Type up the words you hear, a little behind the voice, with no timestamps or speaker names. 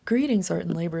Greetings, Art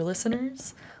and Labor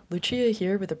listeners. Lucia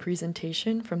here with a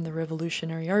presentation from the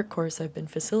Revolutionary Art course I've been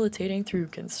facilitating through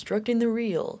Constructing the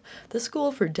Real, the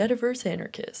School for Dead-Averse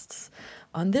Anarchists.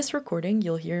 On this recording,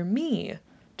 you'll hear me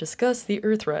discuss the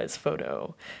Earthrise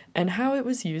photo and how it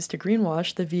was used to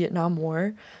greenwash the Vietnam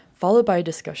War, followed by a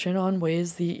discussion on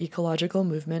ways the ecological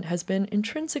movement has been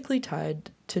intrinsically tied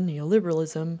to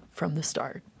neoliberalism from the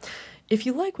start. If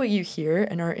you like what you hear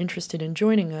and are interested in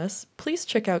joining us, please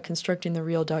check out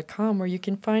constructingthereal.com where you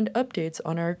can find updates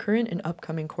on our current and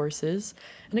upcoming courses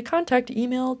and a contact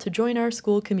email to join our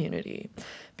school community.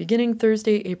 Beginning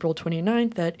Thursday, April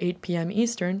 29th at 8 p.m.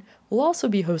 Eastern, we'll also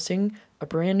be hosting a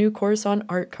brand new course on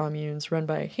art communes run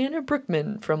by Hannah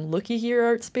Brookman from Looky Here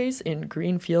Art Space in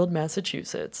Greenfield,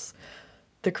 Massachusetts.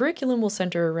 The curriculum will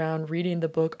center around reading the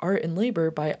book Art and Labor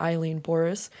by Eileen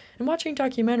Boris and watching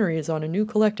documentaries on a new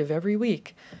collective every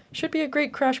week. Should be a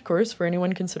great crash course for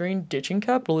anyone considering ditching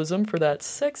capitalism for that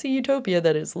sexy utopia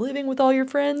that is living with all your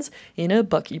friends in a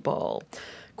buckyball.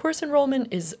 Course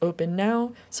enrollment is open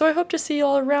now, so I hope to see you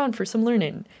all around for some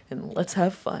learning, and let's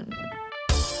have fun.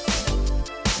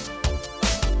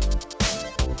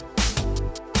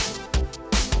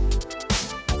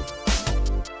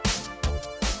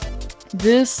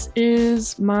 This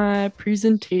is my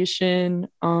presentation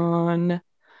on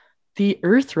the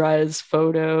Earthrise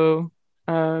photo,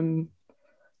 and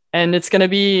it's going to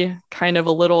be kind of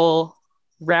a little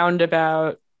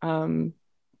roundabout,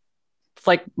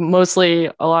 like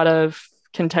mostly a lot of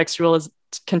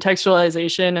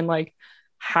contextualization and like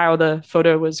how the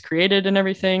photo was created and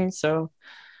everything. So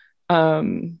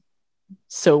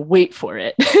wait for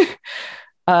it.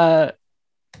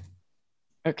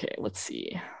 Okay, let's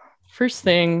see. First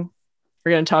thing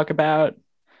we're going to talk about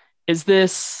is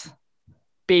this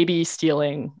baby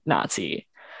stealing Nazi.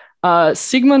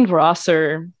 Sigmund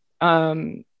Rosser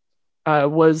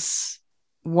was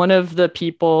one of the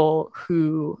people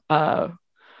who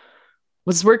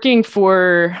was working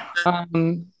for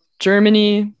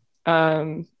Germany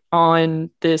on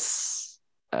this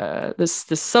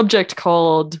subject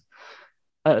called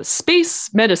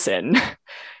space medicine.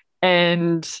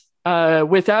 And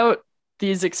without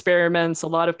these experiments, a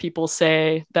lot of people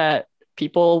say that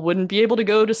people wouldn't be able to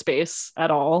go to space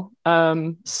at all.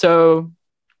 This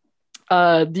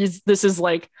is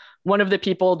like one of the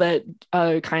people that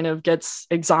kind of gets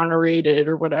exonerated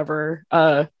or whatever.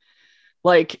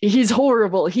 Like, he's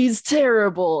horrible, he's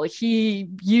terrible, he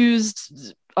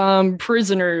used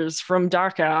prisoners from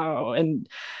Dachau and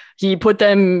he put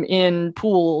them in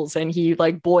pools and he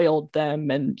like boiled them,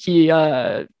 and he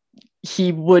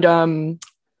would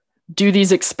do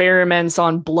these experiments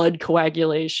on blood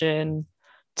coagulation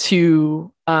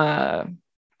to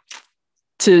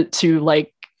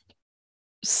like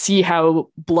see how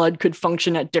blood could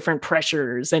function at different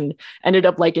pressures, and ended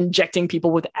up like injecting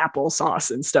people with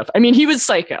applesauce and stuff. I mean, he was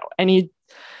psycho, and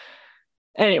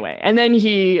then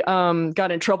he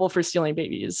got in trouble for stealing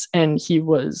babies, and he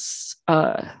was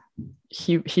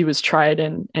tried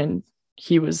and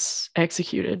he was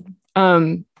executed.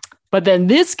 But then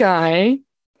this guy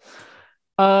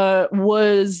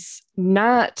was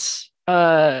not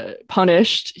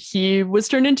punished. He was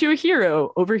turned into a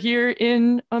hero over here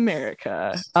in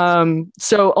America.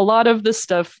 So a lot of the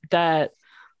stuff that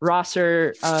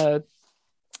Rosser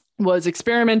was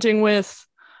experimenting with,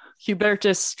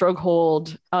 Hubertus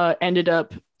Strughold ended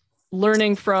up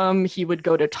learning from. He would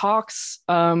go to talks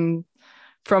from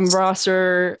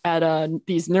Rosser at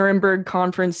these Nuremberg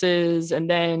conferences, and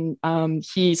then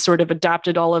he sort of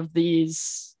adapted all of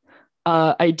these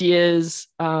ideas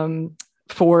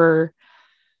for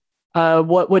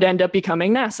what would end up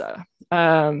becoming NASA.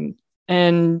 And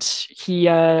he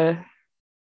had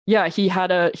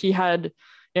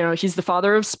he's the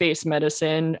father of space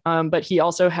medicine, but he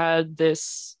also had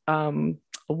this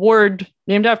award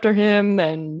named after him,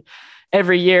 and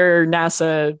every year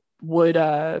NASA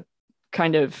would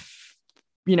kind of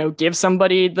give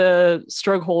somebody the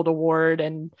Strughold Award,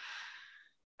 and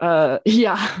they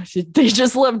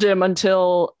just loved him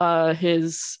until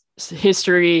his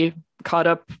history caught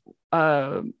up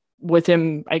with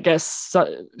him. I guess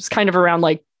it's kind of around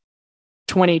like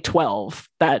 2012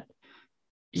 that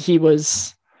he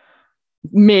was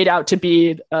made out to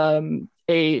be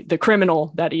the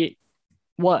criminal that he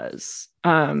was.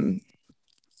 But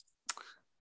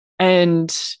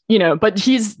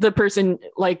he's the person,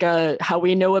 like how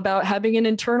we know about having an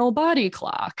internal body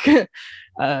clock.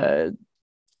 All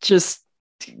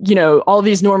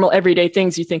these normal everyday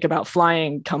things you think about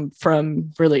flying come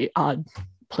from really odd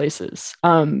places.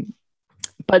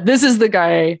 But this is the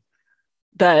guy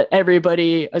that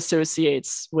everybody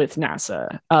associates with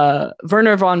NASA.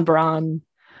 Wernher von Braun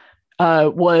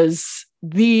was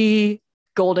the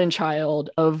golden child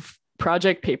of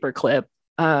Project Paperclip.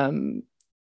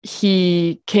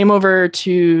 He came over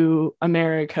to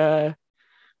America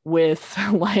with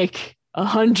like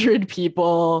 100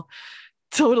 people,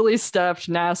 totally stuffed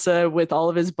NASA with all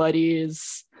of his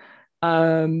buddies.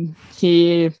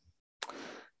 He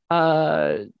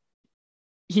uh,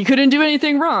 he couldn't do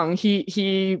anything wrong.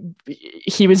 He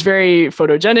was very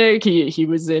photogenic. He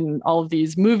was in all of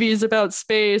these movies about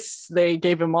space. They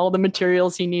gave him all the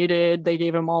materials he needed. They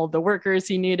gave him all of the workers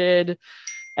he needed,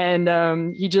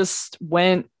 and he just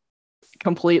went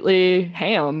completely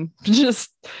ham, just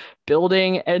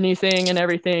building anything and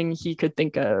everything he could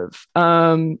think of.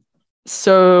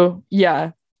 So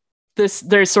yeah,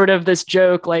 there's sort of this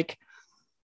joke like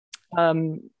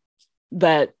um,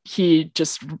 that he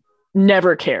just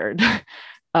never cared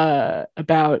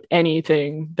about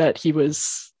anything that he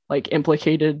was like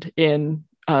implicated in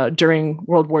during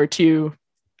World War II.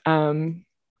 Um,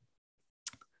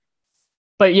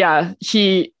 but yeah,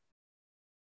 he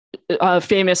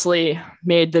famously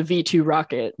made the V2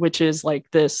 rocket, which is like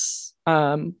this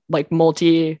like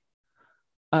multi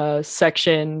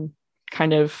section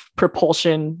kind of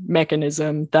propulsion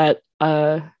mechanism that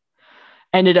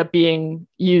ended up being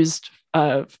used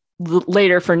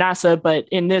later for NASA. But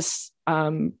in this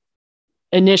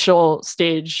initial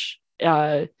stage,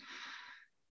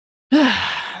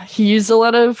 he used a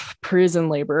lot of prison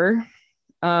labor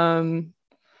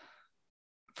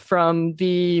from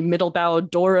the Mittelbau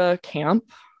Dora camp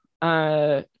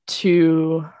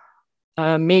to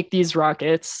make these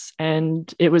rockets.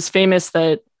 And it was famous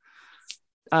that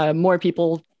more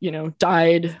people,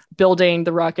 died building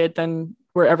the rocket than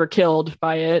were ever killed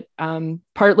by it,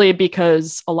 partly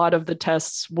because a lot of the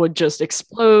tests would just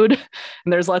explode.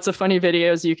 And there's lots of funny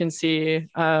videos you can see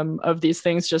of these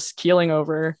things just keeling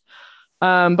over.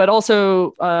 But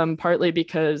also partly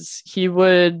because he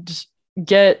would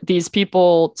get these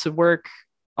people to work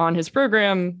on his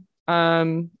program,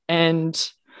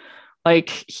 and like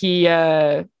he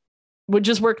would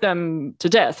just work them to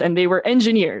death. And they were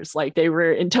engineers, like they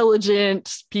were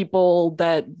intelligent people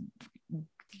that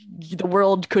the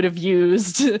world could have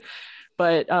used,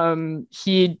 but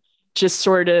he just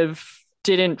sort of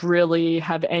didn't really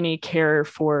have any care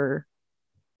for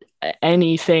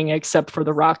anything except for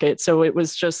the rocket. So it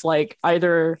was just like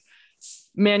either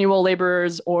manual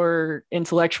laborers or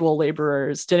intellectual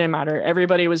laborers, didn't matter.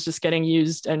 Everybody was just getting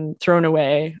used and thrown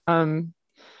away. And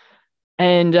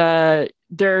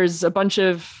there's a bunch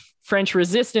of French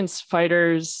resistance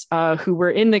fighters who were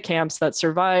in the camps that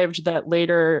survived that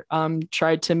later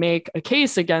tried to make a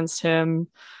case against him.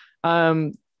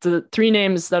 The three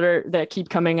names that keep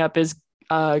coming up is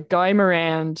Guy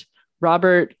Morand,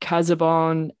 Robert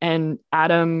Casaubon, and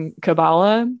Adam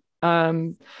Kabbalah.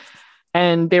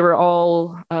 And they were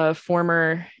all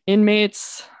former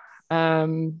inmates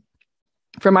from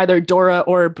either Dora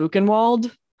or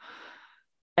Buchenwald.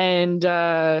 And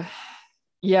they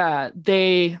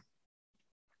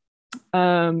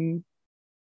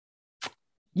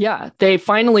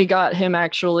finally got him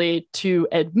actually to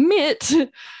admit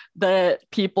that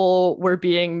people were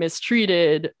being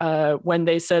mistreated when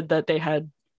they said that they had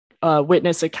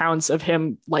witness accounts of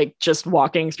him like just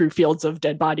walking through fields of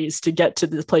dead bodies to get to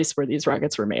the place where these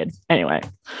rockets were made. Anyway,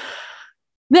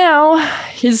 now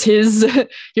here's his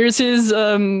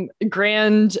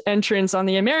grand entrance on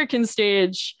the American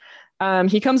stage.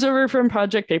 He comes over from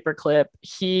Project Paperclip.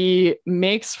 He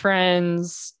makes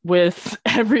friends with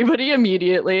everybody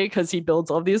immediately because he builds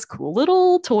all these cool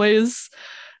little toys.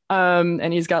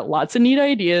 And he's got lots of neat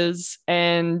ideas.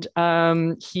 And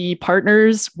he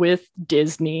partners with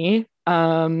Disney,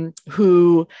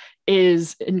 who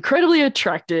is incredibly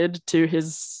attracted to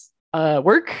his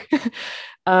work.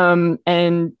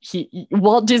 And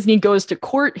Walt Disney goes to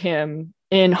court him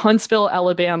in Huntsville,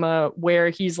 Alabama, where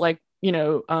he's like,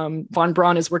 von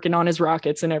Braun is working on his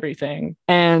rockets and everything.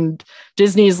 And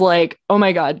Disney's like, oh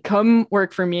my God, come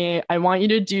work for me. I want you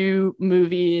to do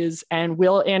movies and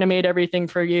we'll animate everything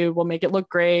for you. We'll make it look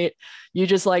great. You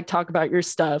just like talk about your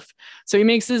stuff. So he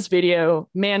makes this video,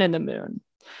 Man in the Moon.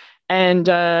 And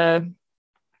it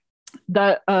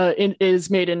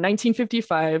is made in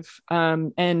 1955.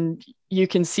 And you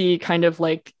can see kind of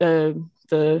like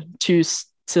the two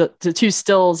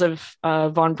stills of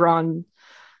von Braun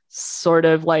sort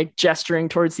of like gesturing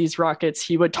towards these rockets.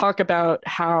 He would talk about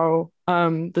how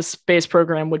the space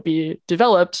program would be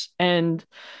developed. And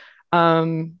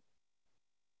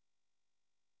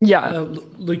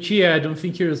Lucia, I don't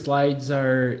think your slides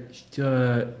are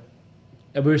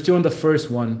we're still on the first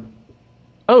one.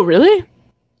 Oh, really?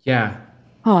 Yeah.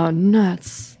 Oh,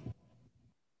 nuts.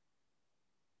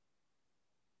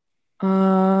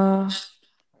 Uh, I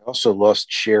also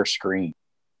lost share screen.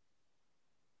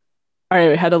 all right,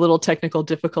 we had a little technical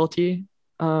difficulty.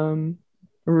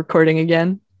 Recording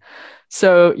again.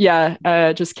 So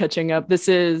yeah, just catching up. This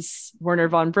is Werner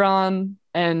von Braun,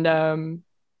 and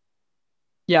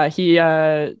yeah, he's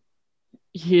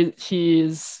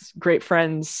great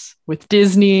friends with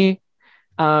Disney.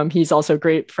 He's also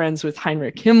great friends with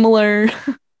Heinrich Himmler.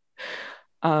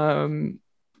 um,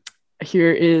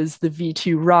 Here is the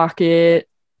V2 rocket.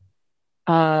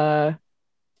 Yeah,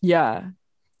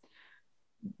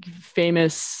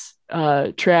 famous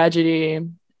tragedy.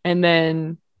 And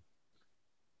then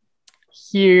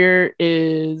here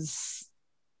is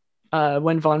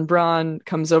when von Braun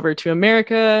comes over to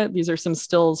America. These are some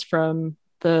stills from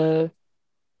the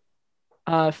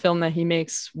film that he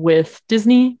makes with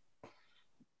Disney.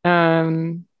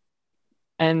 And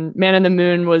Man in the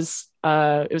Moon was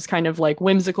it was kind of like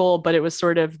whimsical, but it was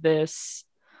sort of this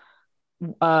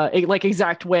like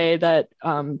exact way that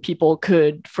people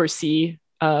could foresee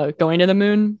going to the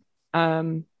moon.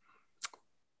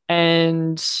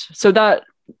 And so that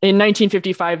in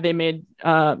 1955 they made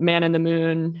Man in the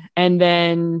Moon, and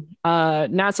then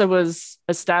NASA was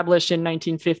established in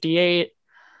 1958.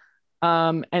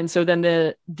 And so then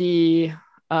the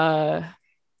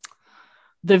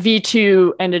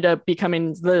V2 ended up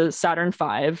becoming the Saturn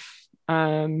V.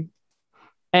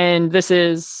 And this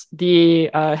is the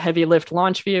heavy lift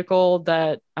launch vehicle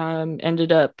that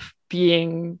ended up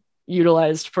being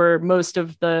utilized for most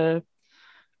of the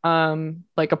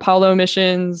like Apollo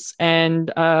missions,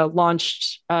 and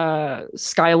launched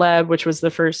Skylab, which was the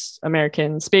first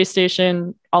American space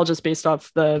station, all just based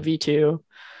off the V2.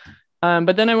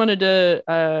 But then I wanted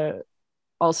to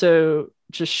also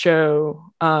just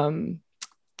show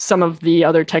some of the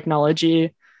other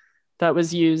technology that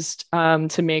was used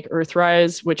to make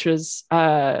Earthrise, which was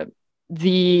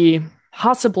the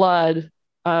Hasselblad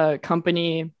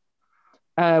company,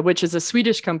 which is a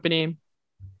Swedish company,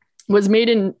 was made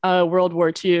in World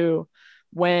War II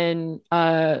when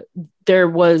there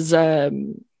was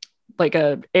like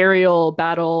a aerial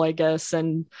battle, I guess,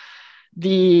 and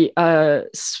the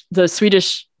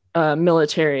Swedish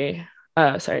military,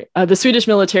 the Swedish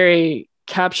military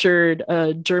captured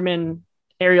a German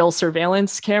aerial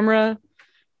surveillance camera,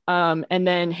 and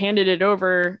then handed it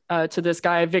over to this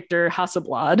guy, Victor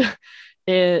Hasselblad,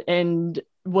 and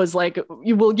was like,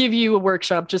 we'll give you a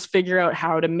workshop, just figure out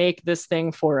how to make this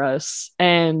thing for us.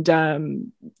 And,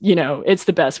 it's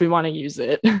the best, we want to use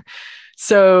it.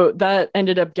 So that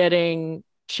ended up getting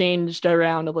changed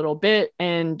around a little bit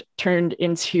and turned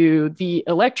into the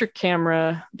electric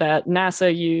camera that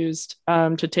NASA used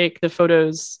to take the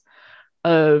photos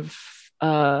of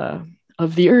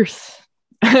the Earth.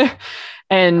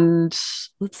 And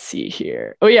let's see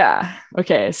here. Oh yeah.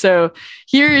 Okay. So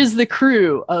here is the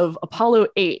crew of Apollo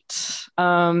 8,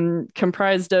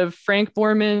 comprised of Frank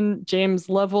Borman, James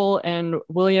Lovell, and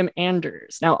William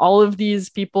Anders. Now, all of these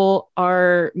people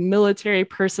are military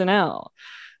personnel.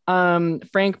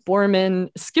 Frank Borman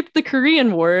skipped the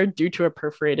Korean War due to a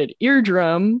perforated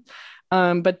eardrum,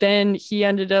 but then he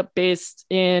ended up based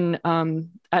in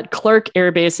at Clark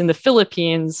Air Base in the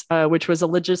Philippines, which was a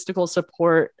logistical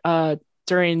support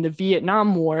during the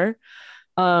Vietnam War,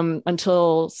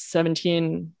 until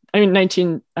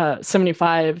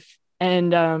 1975.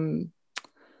 And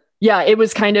yeah, it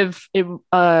was kind of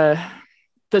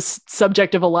the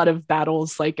subject of a lot of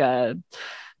battles, like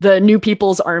the New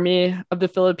People's Army of the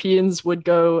Philippines would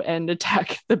go and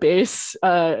attack the base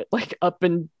like up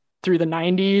and through the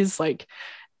 90s. Like,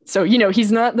 so,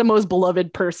 he's not the most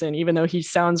beloved person, even though he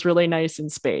sounds really nice in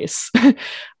space.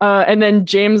 And then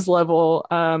James Lovell,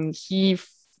 he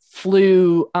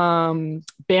flew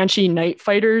Banshee night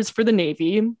fighters for the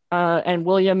Navy. And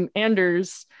William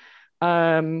Anders,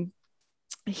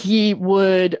 he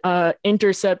would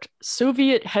intercept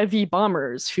Soviet heavy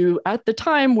bombers who at the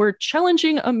time were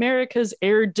challenging America's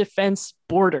air defense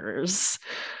borders.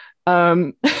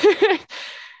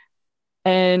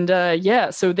 And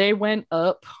yeah, so they went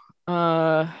up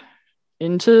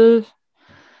into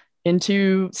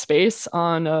space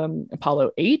on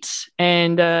Apollo 8,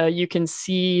 and you can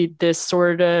see this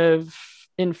sort of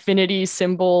infinity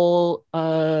symbol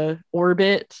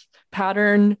orbit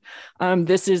pattern.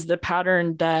 This is the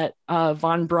pattern that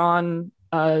von Braun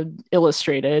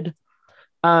illustrated.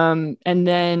 And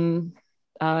then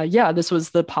yeah, this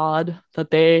was the pod that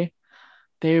they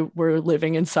were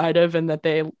living inside of and that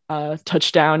they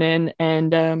touched down in.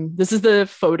 And this is the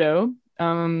photo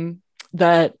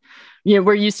that,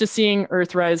 we're used to seeing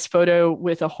Earthrise photo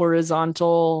with a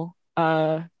horizontal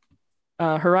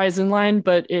horizon line,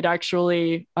 but it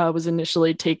actually was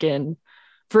initially taken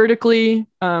vertically,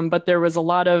 but there was a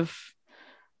lot of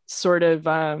sort of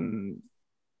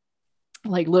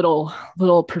like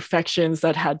little perfections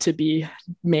that had to be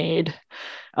made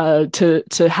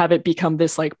to have it become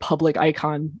this like public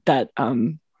icon that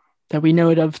that we know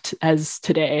it of as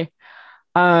today.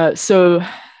 So,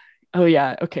 oh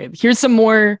yeah, okay. Here's some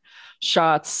more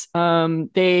shots.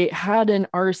 They had an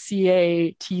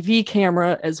RCA TV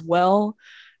camera as well,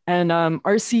 and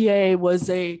RCA was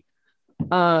a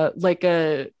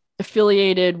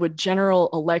affiliated with General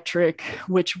Electric,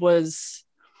 which was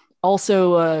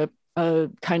also a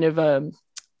kind of a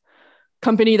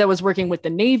company that was working with the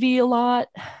Navy a lot.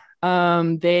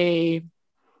 They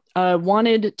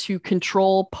wanted to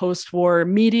control post-war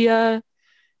media,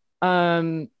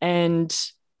 and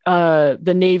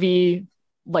the Navy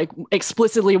like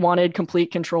explicitly wanted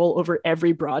complete control over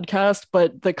every broadcast,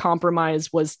 but the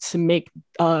compromise was to make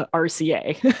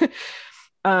RCA.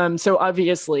 So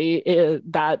obviously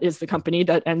that is the company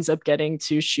that ends up getting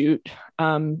to shoot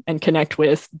and connect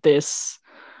with this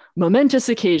momentous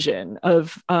occasion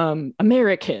of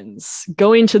Americans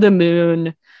going to the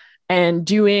moon and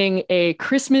doing a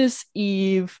Christmas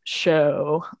Eve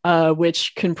show,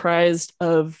 which comprised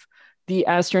of the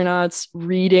astronauts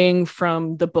reading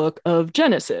from the book of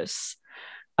Genesis,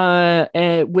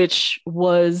 which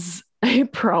was a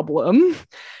problem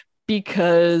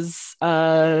because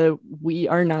we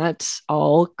are not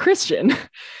all Christian.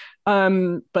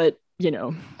 But, you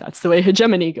know, that's the way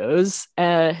hegemony goes.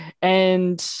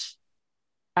 And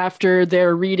after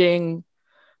their reading,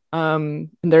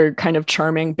 their kind of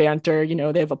charming banter, you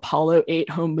know, they have Apollo 8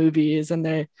 home movies and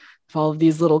they have all of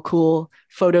these little cool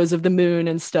photos of the moon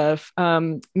and stuff.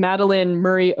 Madalyn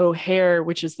Murray O'Hair,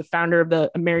 which is the founder of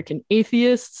the American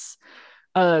Atheists,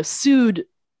 sued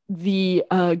the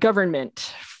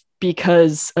government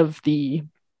because of the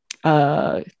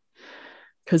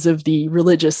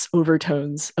religious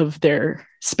overtones of their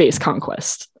space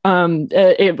conquest.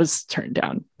 It was turned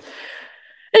down.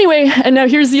 Anyway, and now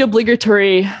here's the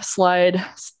obligatory slide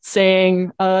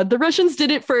saying the Russians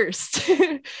did it first.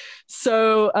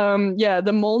 So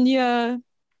the Molniya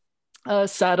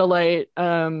satellite,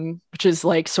 which is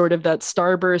like sort of that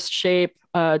starburst shape,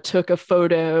 took a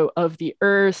photo of the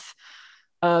Earth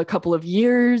a couple of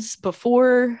years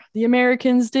before the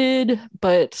Americans did,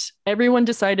 but everyone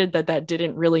decided that that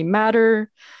didn't really matter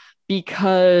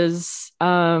because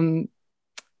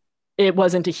it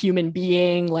wasn't a human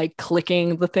being like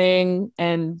clicking the thing.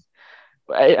 And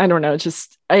I don't know,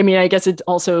 I guess it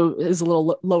also is a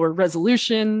little lower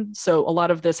resolution. So a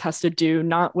lot of this has to do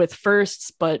not with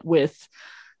firsts, but with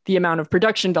the amount of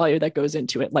production value that goes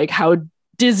into it, like how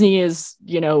Disney is,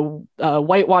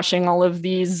 whitewashing all of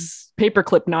these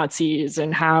paperclip Nazis,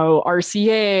 and how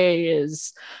RCA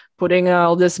is putting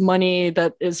all this money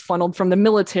that is funneled from the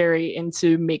military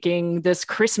into making this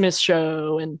Christmas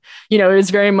show. And, it is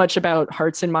very much about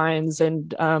hearts and minds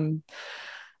and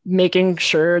making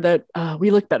sure that we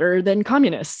look better than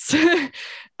communists.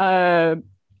 And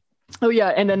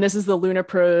then this is the Luna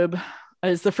probe.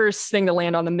 Is the first thing to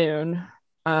land on the moon.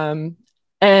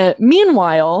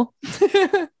 Meanwhile,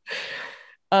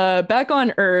 back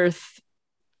on Earth,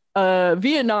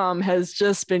 Vietnam has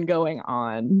just been going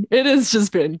on. It has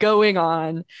just been going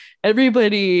on.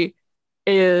 Everybody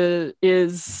is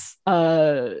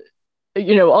all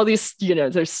these,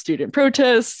 there's student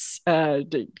protests.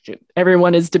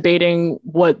 Everyone is debating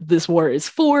what this war is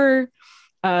for.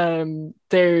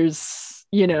 There's,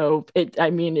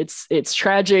 it's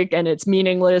tragic and it's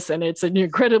meaningless and it's an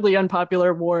incredibly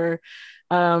unpopular war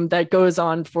that goes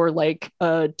on for like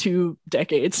 2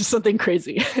 decades or something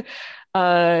crazy.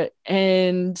 So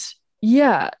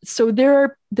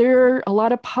there are a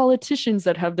lot of politicians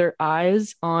that have their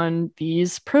eyes on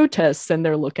these protests and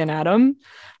they're looking at them.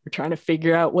 We're trying to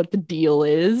figure out what the deal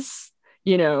is.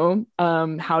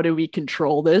 How do we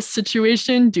control this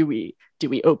situation? Do we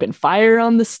open fire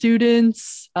on the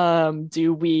students?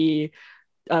 Do we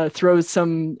throw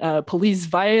some police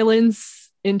violence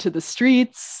into the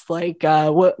streets? Like,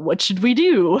 what should we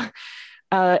do?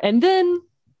 And then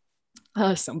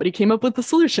somebody came up with the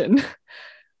solution.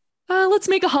 Let's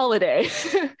make a holiday.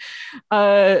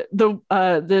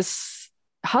 This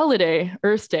holiday,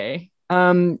 Earth Day,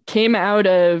 came out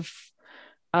of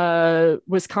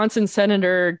Wisconsin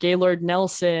Senator Gaylord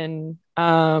Nelson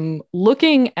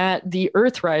looking at the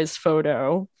Earthrise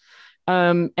photo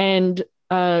and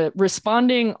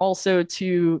responding also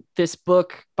to this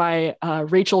book by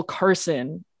Rachel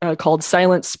Carson called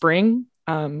Silent Spring,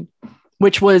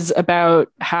 which was about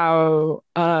how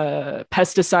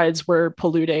pesticides were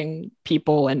polluting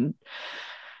people. And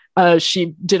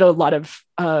she did a lot of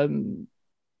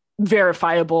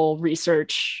verifiable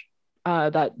research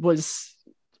that was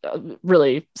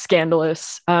really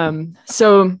scandalous.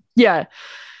 So yeah,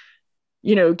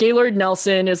 Gaylord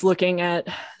Nelson is looking at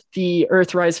the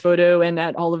Earthrise photo and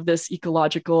at all of this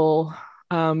ecological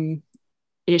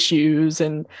issues,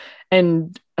 and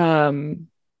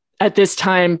at this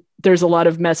time there's a lot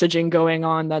of messaging going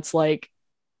on that's like,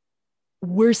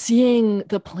 we're seeing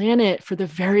the planet for the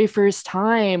very first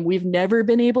time. We've never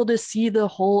been able to see the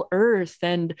whole Earth.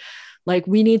 And like,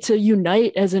 we need to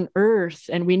unite as an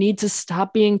Earth, and we need to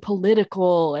stop being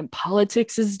political, and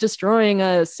politics is destroying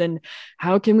us. And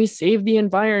how can we save the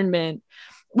environment?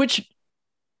 Which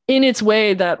in its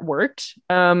way that worked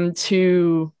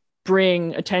to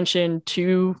bring attention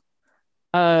to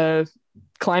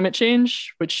climate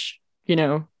change, which,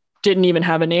 didn't even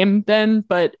have a name then,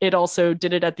 but it also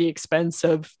did it at the expense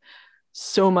of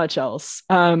so much else.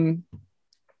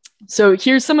 So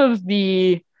here's some of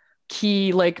the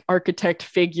key like architect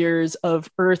figures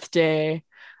of Earth Day.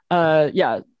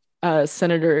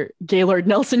 Senator Gaylord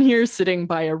Nelson here, sitting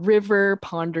by a river,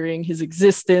 pondering his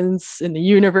existence in the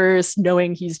universe,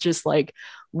 knowing he's just like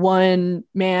one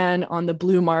man on the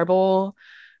blue marble.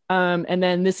 And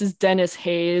then this is Dennis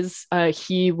Hayes.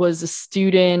 He was a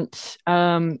student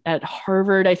at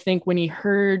Harvard, I think, when he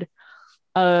heard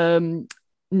Senator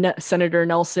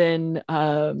Nelson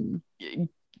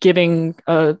giving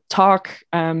a talk,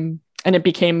 and it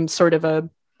became sort of a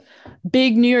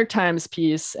big New York Times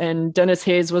piece. And Dennis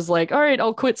Hayes was like, all right,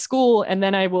 I'll quit school, and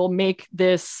then I will make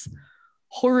this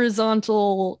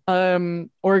horizontal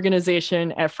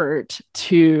organization effort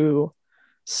to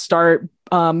start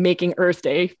making Earth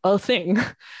Day a thing.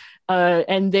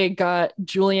 And they got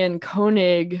Julian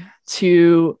Koenig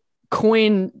to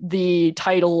coin the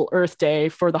title Earth Day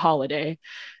for the holiday.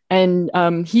 And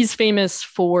he's famous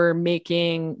for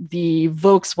making the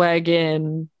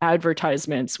Volkswagen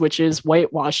advertisements, which is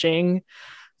whitewashing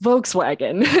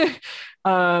Volkswagen.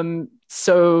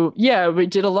 So yeah, we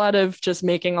did a lot of just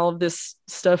making all of this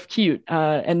stuff cute.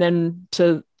 And then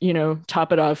to,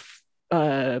 top it off,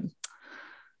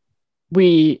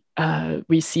 we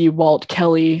see Walt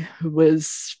Kelly, who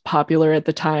was popular at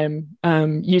the time,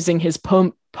 using his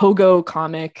Pogo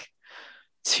comic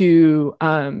to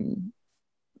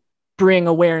bring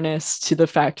awareness to the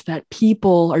fact that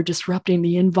people are disrupting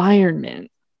the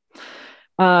environment.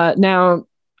 Now,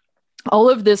 all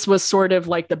of this was sort of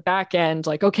like the back end,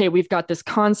 like, okay, we've got this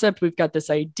concept, we've got this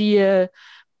idea,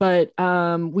 but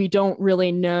we don't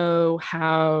really know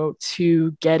how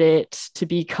to get it to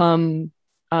become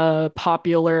a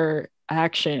popular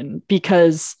action,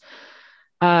 because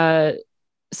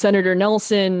Senator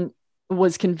Nelson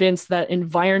was convinced that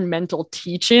environmental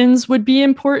teach-ins would be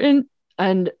important.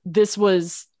 And this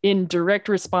was in direct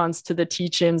response to the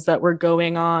teach-ins that were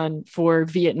going on for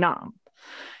Vietnam.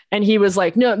 And he was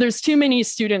like, no, there's too many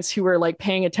students who are like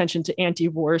paying attention to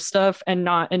anti-war stuff and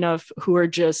not enough who are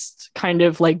just kind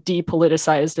of like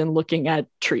depoliticized and looking at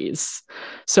trees.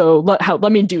 So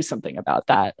let me do something about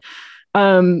that.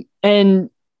 And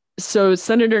so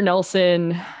Senator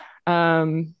Nelson,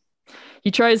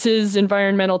 he tries his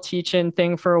environmental teach-in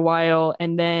thing for a while,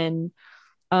 and then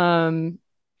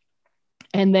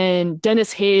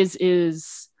Dennis Hayes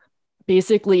is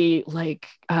basically like,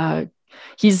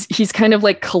 he's kind of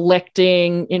like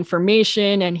collecting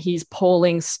information, and he's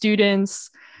polling students,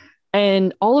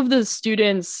 and all of the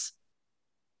students,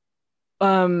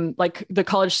 like the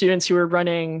college students who were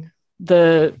running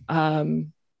the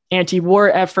anti-war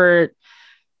effort,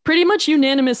 pretty much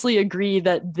unanimously agree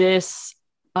that this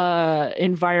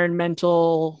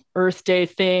environmental Earth Day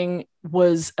thing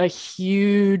was a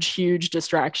huge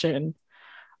distraction.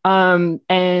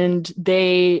 And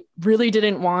they really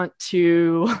didn't want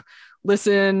to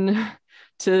listen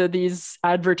to these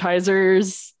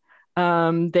advertisers.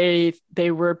 They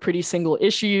were pretty single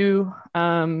issue,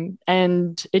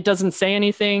 and it doesn't say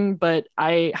anything, but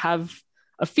I have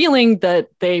a feeling that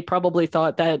they probably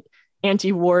thought that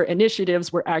anti-war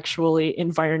initiatives were actually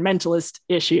environmentalist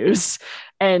issues,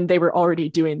 and they were already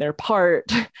doing their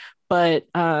part, but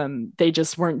they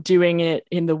just weren't doing it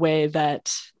in the way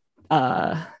that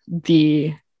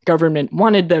the government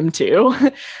wanted them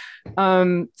to.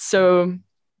 So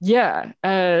yeah,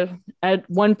 at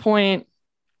one point,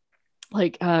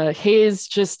 like Hayes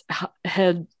just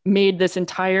had made this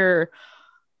entire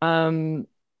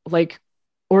like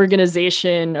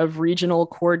organization of regional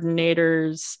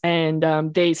coordinators,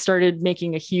 and they started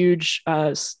making a huge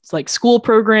like school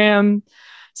program.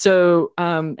 So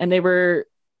and they were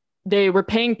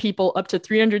paying people up to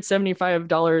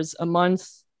 $375 a month.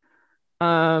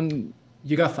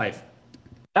 You got 5.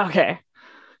 Okay.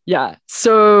 Yeah.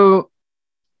 So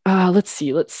let's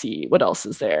see what else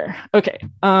is there. Okay.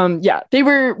 Yeah, they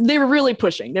were really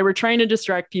pushing. They were trying to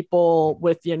distract people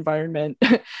with the environment.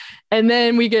 And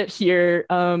then we get here,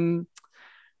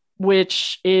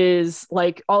 which is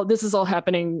like all this is all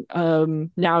happening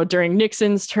now during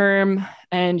Nixon's term,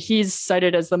 and he's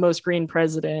cited as the most green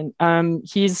president.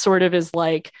 He's sort of is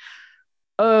like,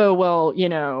 oh, well,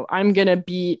 I'm going to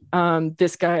beat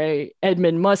this guy,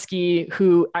 Edmund Muskie,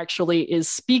 who actually is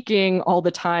speaking all the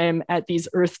time at these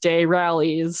Earth Day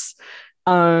rallies.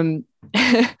 And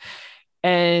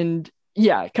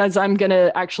yeah, because I'm going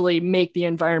to actually make the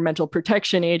Environmental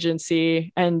Protection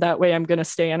Agency, and that way I'm going to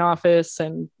stay in office,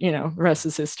 and, the rest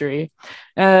is history.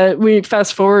 We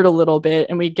fast forward a little bit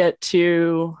and we get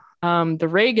to the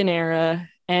Reagan era,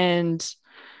 and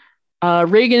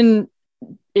Reagan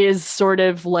is sort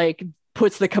of like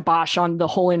puts the kibosh on the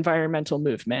whole environmental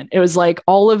movement. It was like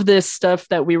all of this stuff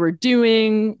that we were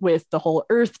doing with the whole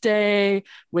Earth Day,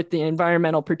 with the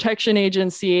Environmental Protection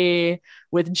Agency,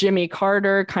 with Jimmy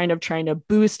Carter kind of trying to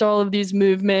boost all of these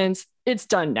movements. It's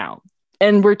done now.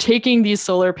 And we're taking these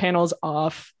solar panels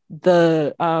off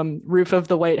the roof of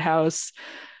the White House.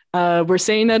 We're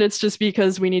saying that it's just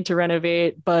because we need to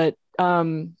renovate, but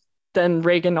then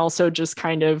Reagan also just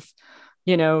kind of,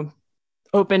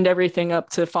 opened everything up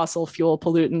to fossil fuel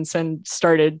pollutants and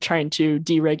started trying to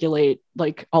deregulate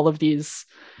like all of these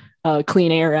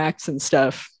Clean Air Acts and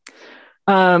stuff.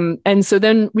 And so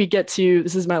then we get to,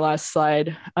 this is my last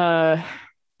slide. Then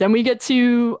we get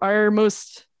to our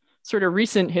most sort of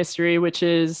recent history, which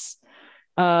is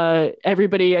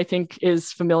everybody I think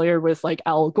is familiar with like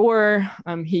Al Gore.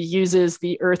 He uses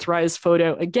the Earthrise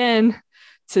photo again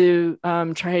to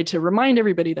try to remind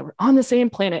everybody that we're on the same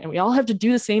planet and we all have to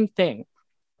do the same thing.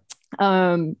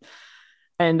 And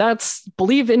that's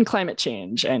believe in climate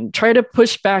change and try to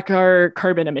push back our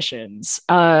carbon emissions.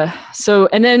 And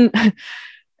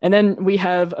then we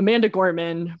have Amanda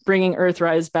Gorman bringing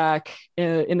Earthrise back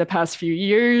in the past few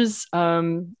years.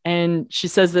 And she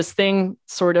says this thing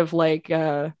sort of like,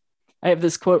 I have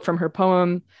this quote from her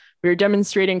poem: "We are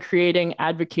demonstrating, creating,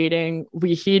 advocating.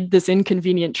 We heed this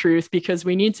inconvenient truth because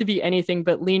we need to be anything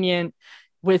but lenient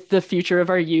with the future of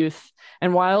our youth.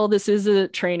 And while this is a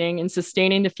training in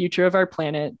sustaining the future of our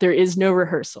planet, there is no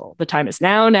rehearsal. The time is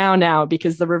now,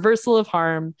 because the reversal of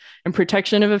harm and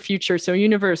protection of a future so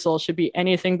universal should be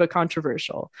anything but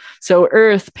controversial. So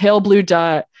Earth, pale blue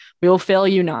dot, we will fail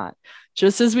you not.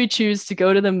 Just as we choose to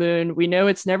go to the moon, we know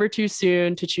it's never too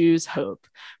soon to choose hope.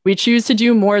 We choose to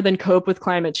do more than cope with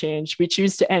climate change. We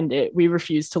choose to end it. We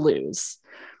refuse to lose."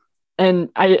 And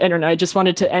I don't know, I just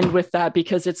wanted to end with that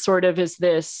because it sort of is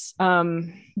this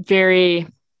very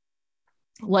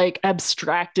like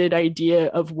abstracted idea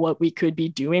of what we could be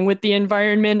doing with the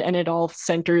environment. And it all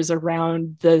centers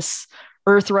around this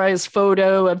Earthrise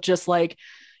photo of just like,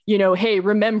 hey,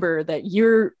 remember that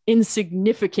you're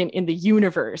insignificant in the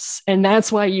universe. And that's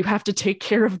why you have to take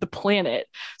care of the planet.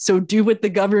 So do what the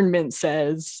government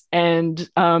says and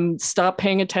stop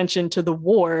paying attention to the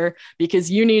war because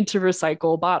you need to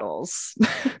recycle bottles.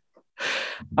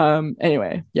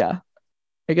 Anyway, yeah,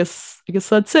 I guess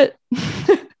that's it.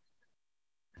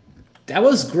 That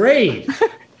was great.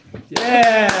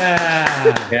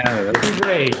 Yeah. Yeah, That was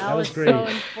great. That was great. so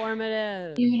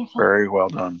informative. Beautiful. very well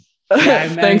done. Yeah,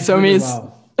 Thanks, really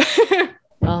homies. well.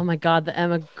 Oh my God, the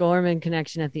Emma Gorman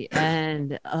connection at the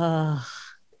end. Ugh.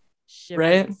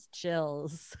 Right? Shivers,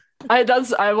 chills.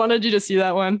 I wanted you to see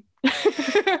that one.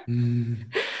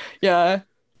 Yeah.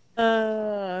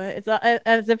 It's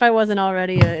as if I wasn't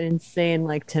already an insane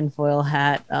like tinfoil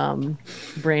hat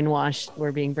brainwashed.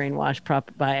 We're being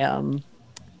brainwashed by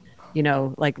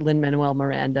like Lin-Manuel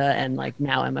Miranda and like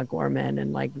now Emma Gorman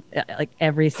and like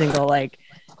every single like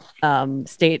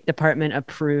State Department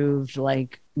approved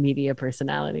like media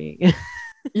personality.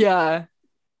 Yeah.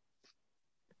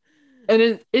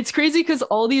 And it's crazy because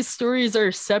all these stories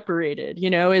are separated.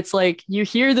 It's like you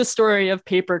hear the story of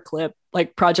Paperclip,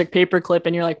 like Project Paperclip,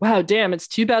 and you're like, wow, damn, it's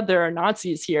too bad there are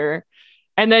Nazis here.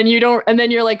 And then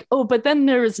you're like, oh, but then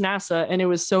there was NASA and it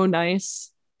was so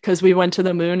nice because we went to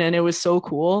the moon and it was so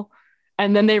cool.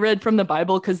 And then they read from the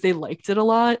Bible because they liked it a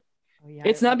lot. Oh, yeah,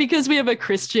 it's not because we have a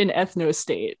Christian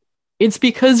ethno-state. It's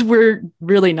because we're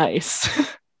really nice.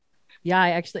 Yeah,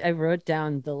 I wrote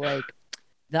down the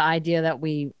idea that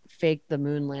we faked the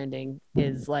moon landing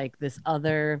is like this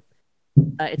other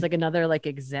it's like another like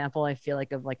example I feel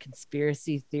like of like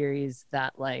conspiracy theories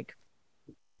that like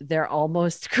they're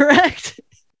almost correct.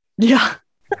 Yeah.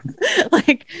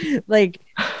 like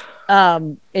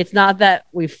it's not that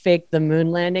we faked the moon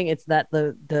landing, it's that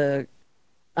the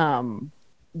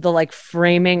like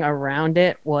framing around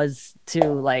it was to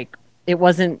like it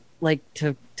wasn't like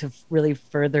to really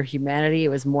further humanity. It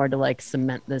was more to like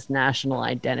cement this national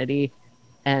identity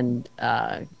and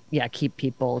keep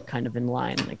people kind of in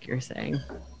line, like you're saying.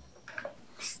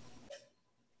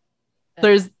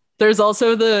 There's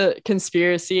also the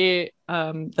conspiracy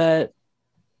that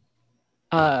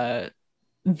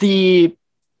the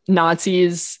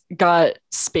Nazis got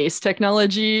space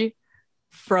technology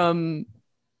from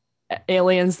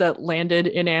aliens that landed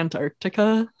in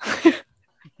Antarctica. I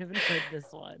haven't heard this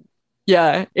one.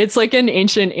 Yeah, it's like an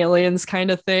ancient aliens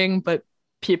kind of thing, but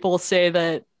people say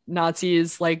that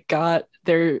Nazis like got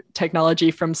their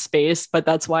technology from space, but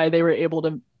that's why they were able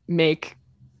to make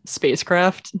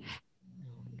spacecraft.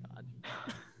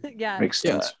 Yeah, Makes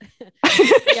sense. yeah,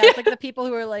 it's like the people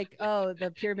who are like, oh,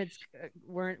 the pyramids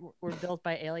were built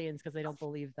by aliens because they don't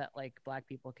believe that like black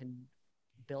people can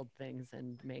build things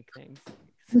and make things.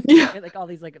 Yeah. Like all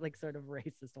these like sort of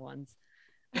racist ones.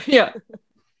 Yeah.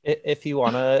 If you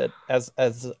want to, as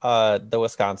the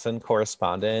Wisconsin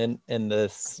correspondent in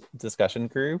this discussion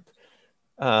group,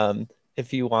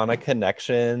 if you want a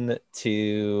connection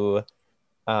to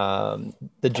the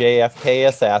JFK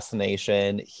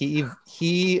assassination,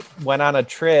 he went on a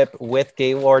trip with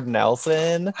Gaylord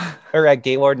Nelson, or at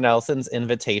Gaylord Nelson's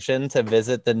invitation, to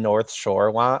visit the North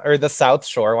Shoreline or the South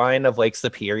Shoreline of Lake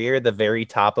Superior, the very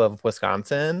top of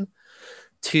Wisconsin,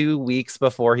 2 weeks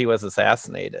before he was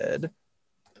assassinated.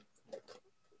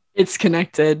 It's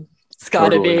connected. It's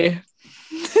gotta Totally. be.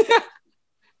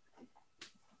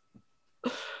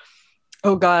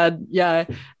 Oh God, yeah.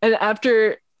 And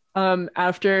after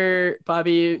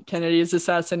Bobby Kennedy's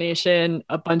assassination,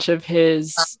 a bunch of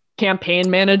his campaign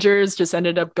managers just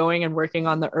ended up going and working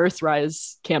on the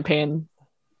Earthrise campaign.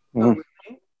 Mhm.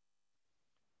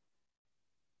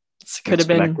 Could have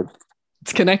been. Connected.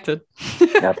 It's connected.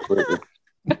 Absolutely.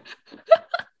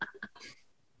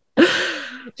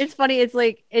 It's funny. It's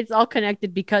like it's all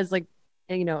connected because, like,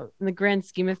 you know, in the grand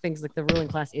scheme of things, like the ruling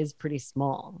class is pretty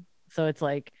small. So it's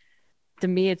like, to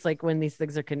me, it's like when these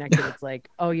things are connected, it's like,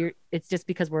 oh, it's just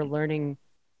because we're learning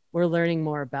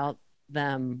more about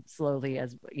them slowly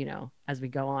as you know, as we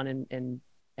go on and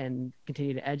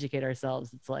continue to educate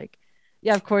ourselves. It's like,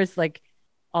 yeah, of course, like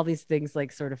all these things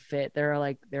like sort of fit. There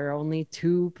are only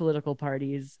two political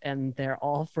parties and they're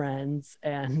all friends,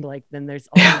 and like then there's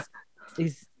all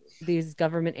these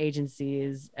government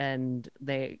agencies, and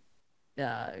they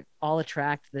all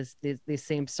attract these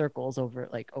same circles over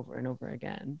and over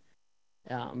again,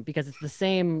 because it's the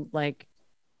same like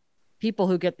people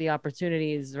who get the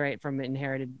opportunities, right, from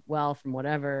inherited wealth, from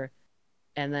whatever,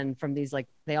 and then from these, like,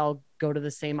 they all go to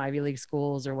the same Ivy League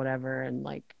schools or whatever, and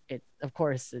like it, of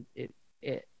course,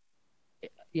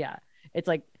 yeah, it's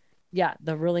like, yeah,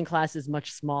 the ruling class is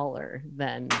much smaller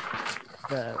than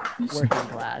the working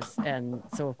class, and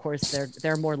so of course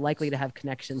they're more likely to have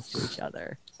connections to each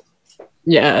other.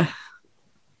 Yeah.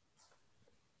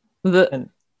 Go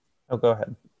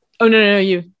ahead. Oh no,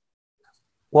 you.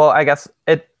 Well, I guess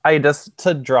I just,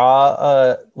 to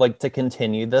draw like to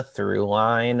continue the through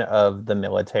line of the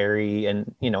military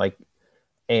and, you know, like,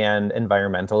 and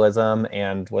environmentalism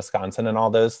and Wisconsin and all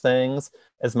those things,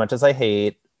 as much as I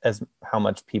hate as how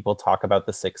much people talk about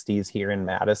the 60s here in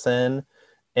Madison,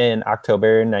 in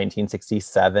October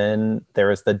 1967, there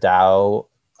was the Dow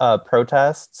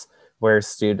protests, where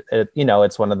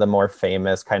it's one of the more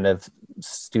famous kind of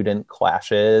student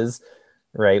clashes,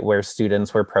 right, where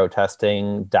students were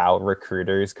protesting Dow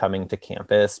recruiters coming to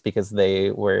campus because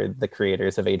they were the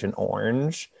creators of Agent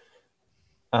Orange.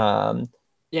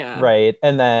 Yeah. Right.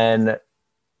 And then,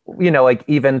 you know, like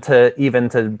even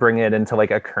to bring it into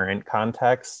like a current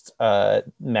context,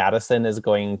 Madison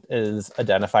is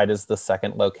identified as the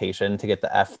second location to get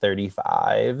the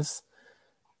F-35s.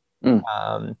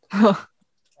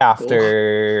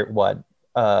 After what,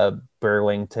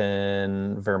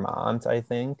 Burlington, Vermont, I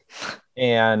think.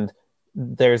 And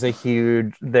there's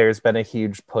been a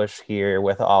huge push here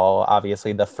with all,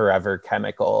 obviously, the forever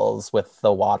chemicals with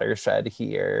the watershed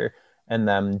here and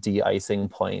them de-icing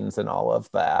planes and all of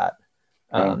that,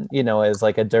 you know, as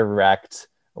like a direct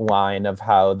line of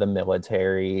how the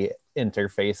military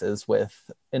interfaces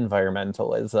with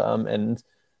environmentalism. And,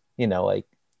 you know, like,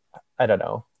 I don't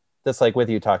know, just like with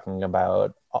you talking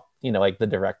about, you know, like the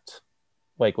direct,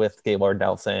 like with Gaylord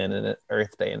Nelson and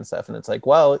Earth Day and stuff. And it's like,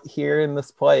 well, here in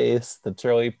this place that's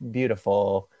really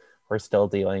beautiful, we're still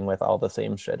dealing with all the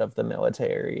same shit of the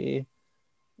military.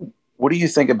 What do you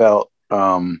think about,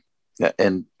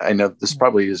 and I know this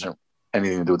probably isn't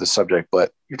anything to do with the subject,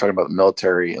 but you're talking about the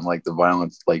military and like the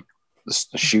violence, like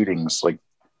the shootings, like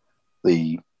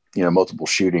the, you know, multiple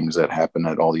shootings that happen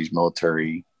at all these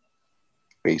military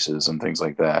bases and things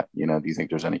like that. You know, do you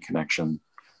think there's any connection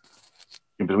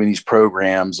between these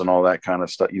programs and all that kind of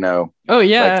stuff, Oh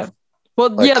yeah. Well,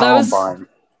 like yeah, that was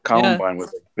Columbine was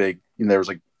a big, there was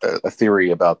like a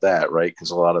theory about that, right?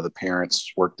 Because a lot of the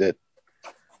parents worked at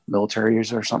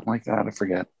militaries or something like that.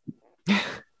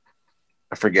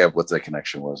 I forget what the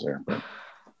connection was there, but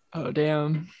oh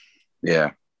damn.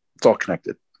 Yeah, it's all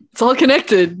connected. It's all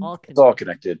connected. It's all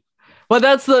connected. Well,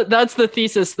 that's the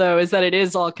thesis, though, is that it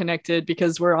is all connected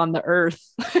because we're on the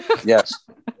Earth. Yes.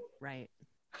 Right.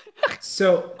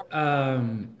 So,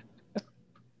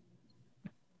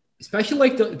 especially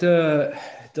like the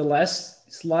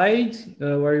last slide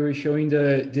where you were showing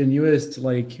the newest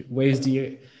like ways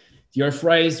the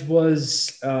Earthrise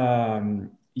was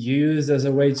used as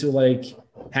a way to like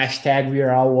hashtag we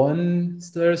are all one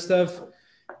sort of stuff.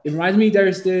 It reminds me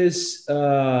there's this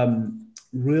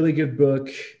really good book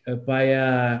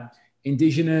by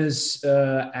indigenous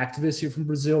activist here from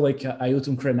Brazil, like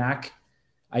Ailton Krenak,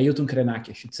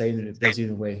 I should say, in the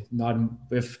Brazilian way, not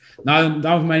with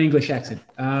my English accent.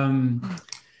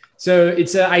 So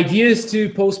it's ideas to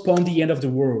postpone the end of the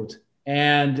world,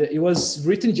 and it was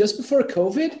written just before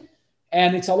COVID,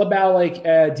 and it's all about like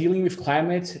dealing with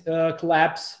climate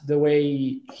collapse the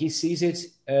way he sees it,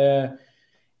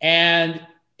 and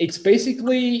it's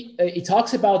basically it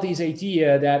talks about this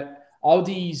idea that all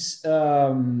these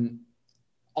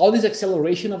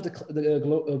acceleration of the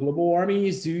global warming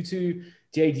is due to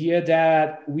the idea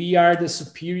that we are the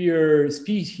superior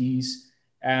species,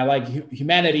 like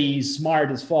humanity is smart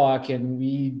as fuck,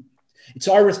 and it's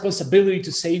our responsibility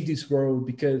to save this world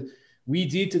because we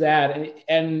did to that,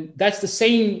 and that's the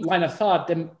same line of thought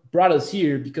that brought us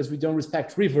here, because we don't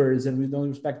respect rivers and we don't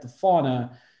respect the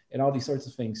fauna and all these sorts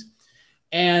of things.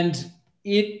 And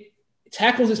it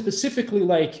tackles it specifically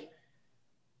like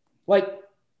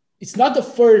it's not the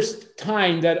first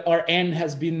time that our end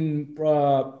has been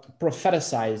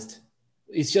propheticized.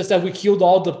 It's just that we killed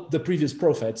all the previous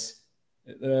prophets.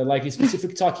 Like it's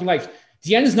specific talking like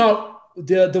the end is not,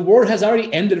 the world has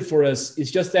already ended for us.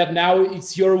 It's just that now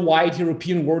it's your white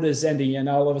European world is ending, and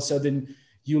all of a sudden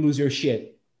you lose your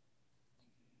shit.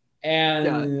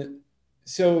 And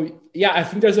so, yeah, I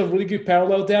think there's a really good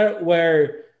parallel there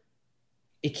where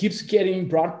it keeps getting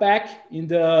brought back in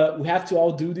we have to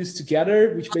all do this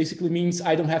together, which basically means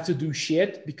I don't have to do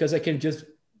shit because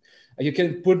you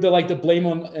can put the blame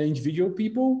on individual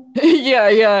people.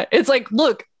 Yeah. It's like,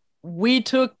 look, we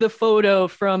took the photo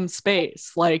from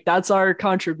space. Like, that's our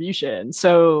contribution.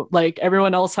 So like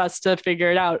everyone else has to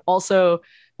figure it out. Also,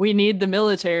 we need the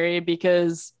military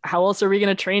because how else are we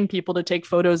going to train people to take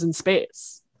photos in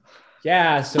space?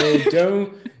 Yeah, so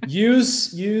don't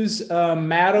use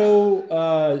metal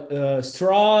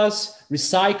straws,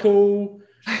 recycle,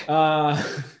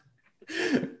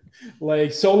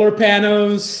 like solar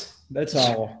panels. That's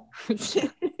all.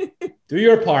 Do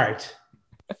your part.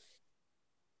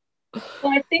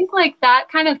 Well, I think like that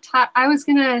kind of I was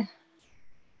gonna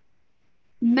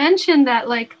mention that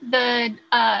like the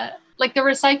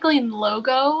recycling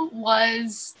logo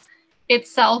was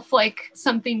itself like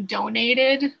something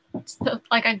donated.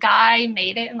 Like a guy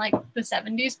made it in like the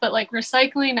 70s, but like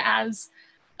recycling as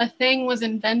a thing was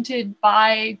invented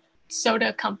by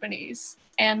soda companies,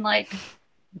 and like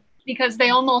because they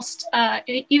almost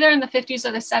either in the 50s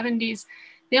or the 70s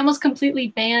they almost completely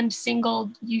banned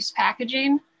single-use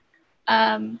packaging,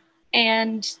 and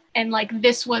like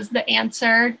this was the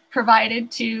answer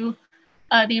provided to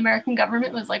the American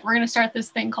government, was like, we're going to start this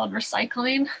thing called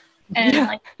recycling. And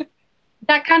like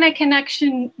that kind of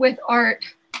connection with art.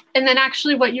 And then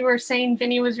actually what you were saying,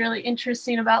 Vinny, was really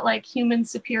interesting about like human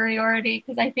superiority,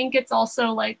 because I think it's also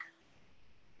like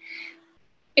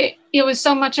it was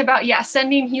so much about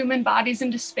sending human bodies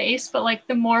into space, but like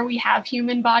the more we have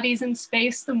human bodies in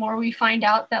space, the more we find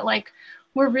out that like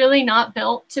we're really not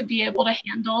built to be able to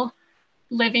handle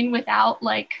living without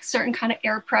like certain kind of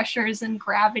air pressures and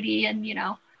gravity, and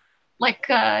like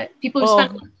people who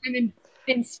spend a lot of time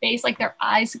in space, like their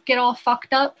eyes get all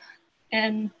fucked up.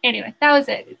 And anyway, that was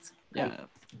it.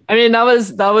 I mean, that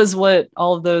was what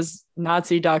all of those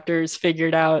Nazi doctors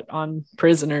figured out on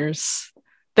prisoners.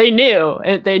 They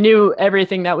knew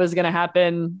everything that was going to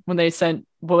happen when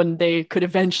they could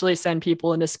eventually send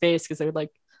people into space, because they would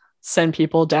like send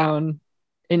people down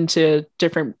into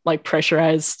different like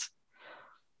pressurized.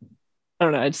 I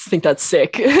don't know. I just think that's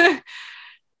sick.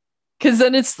 Because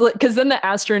then the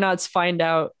astronauts find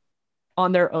out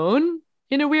on their own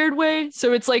in a weird way.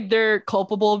 So it's like they're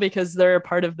culpable because they're a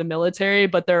part of the military,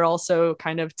 but they're also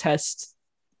kind of test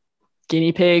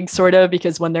guinea pigs, sort of,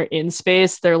 because when they're in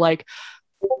space, they're like,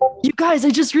 you guys, I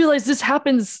just realized this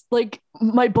happens, like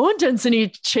my bone density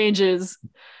changes.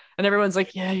 And everyone's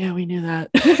like, yeah, we knew that.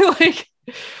 Like,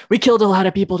 We killed a lot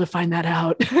of people to find that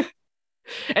out.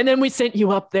 And then we sent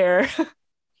you up there.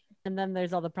 And then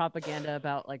there's all the propaganda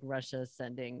about like Russia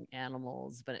sending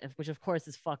animals, which of course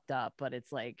is fucked up. But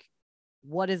it's like,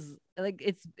 what is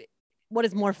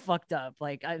more fucked up?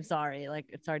 Like, I'm sorry, like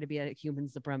it's hard to be a human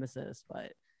supremacist,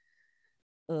 but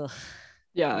ugh.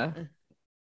 Yeah.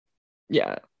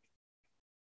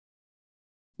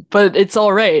 But it's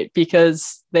all right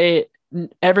because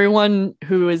everyone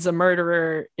who is a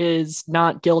murderer is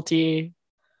not guilty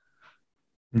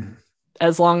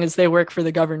as long as they work for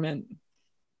the government.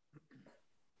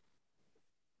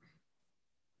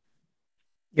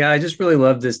 Yeah, I just really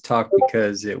love this talk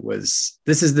because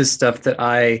this is the stuff that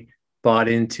I bought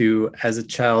into as a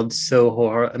child so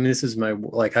hard. I mean, this is I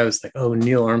was like, oh,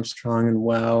 Neil Armstrong and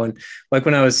wow. And like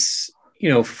when I was,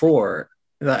 4,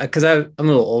 because I'm a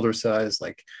little older, so I was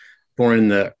like born in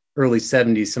the early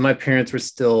 70s. So my parents were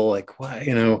still like,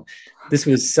 wow, this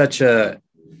was such a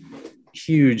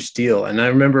huge deal. And I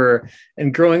remember,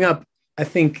 and growing up, I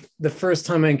think the first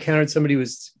time I encountered somebody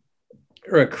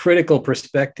or a critical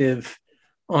perspective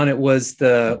on it was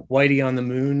the Whitey on the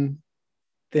Moon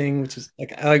thing, which is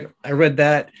like, I read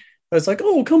that. I was like,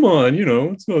 oh, come on,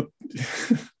 it's not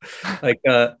like,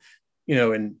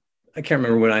 and I can't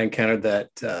remember when I encountered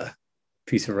that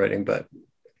piece of writing, but,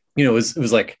 it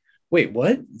was like, wait,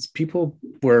 what? People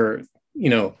were,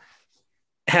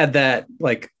 had that,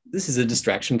 like, this is a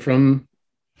distraction from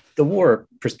the war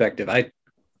perspective. That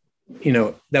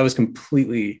was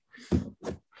completely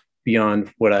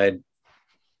beyond what I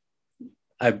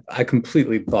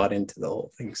completely bought into the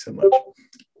whole thing so much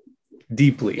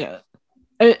deeply. Yeah.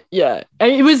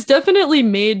 It was definitely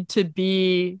made to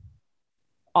be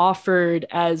offered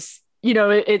as,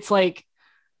 it's like,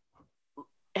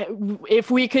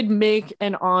 if we could make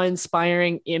an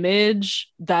awe-inspiring image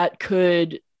that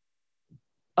could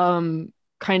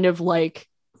kind of like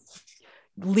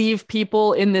leave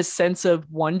people in this sense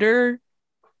of wonder,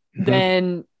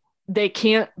 then they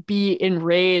can't be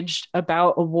enraged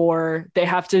about a war. They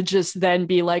have to just then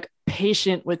be like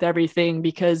patient with everything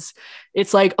because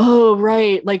it's like, oh,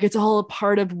 right. Like it's all a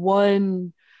part of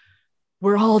one.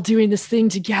 We're all doing this thing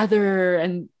together.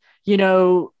 And,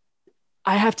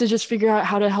 I have to just figure out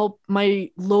how to help my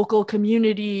local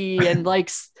community and like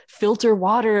filter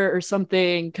water or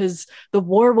something because the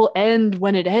war will end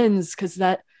when it ends. Because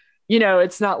that,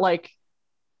 it's not like,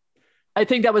 I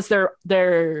think that was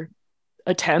their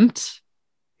attempt,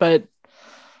 but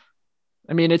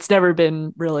I mean, it's never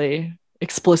been really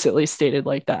explicitly stated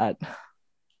like that.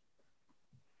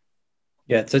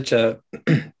 Yeah, it's such a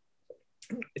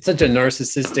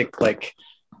narcissistic, like,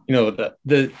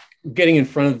 the getting in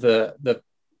front of the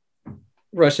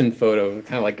Russian photo,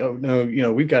 kind of like, oh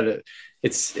no, we've got to,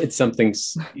 it's something.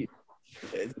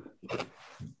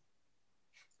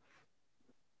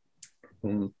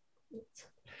 Oh,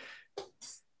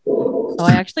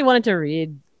 I actually wanted to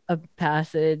read a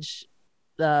passage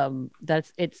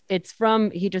it's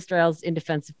from He Just Rails in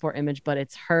Defense of Poor Image, but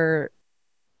it's her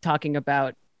talking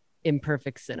about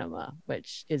imperfect cinema,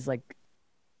 which is like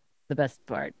the best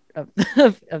part of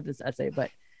this essay.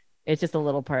 But it's just a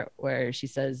little part where she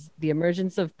says, the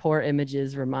emergence of poor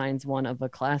images reminds one of a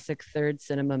classic third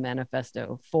cinema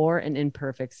manifesto for an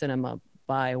imperfect cinema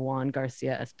by Juan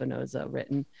Garcia Espinosa,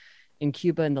 written in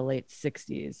Cuba in the late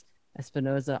 60s.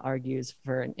 Espinosa argues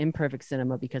for an imperfect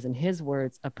cinema because, in his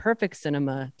words, a perfect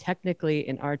cinema, technically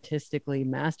and artistically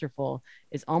masterful,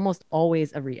 is almost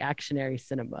always a reactionary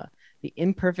cinema. The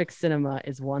imperfect cinema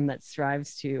is one that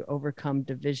strives to overcome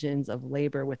divisions of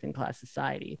labor within class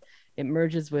society. It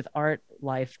merges with art,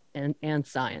 life, and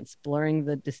science, blurring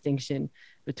the distinction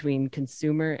between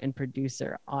consumer and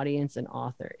producer, audience and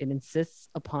author. It insists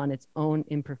upon its own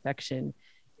imperfection,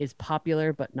 is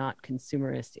popular but not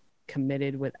consumerist,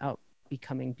 committed without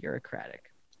becoming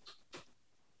bureaucratic.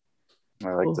 I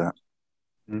like that.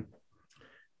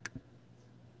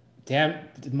 Damn,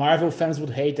 the Marvel fans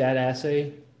would hate that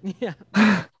essay. Yeah,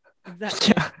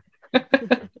 exactly.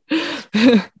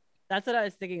 Yeah. That's what I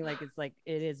was thinking. Like, it's like,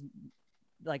 it is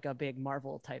like a big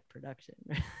Marvel type production.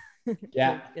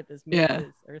 Yeah. Get this movie,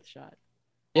 this Earth shot.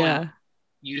 Yeah.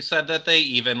 You said that they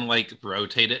even like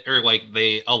rotated or like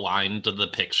they aligned the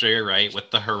picture, right, with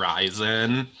the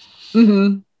horizon.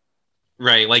 Mm-hmm.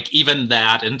 Right, like even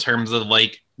that in terms of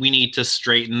like, we need to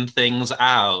straighten things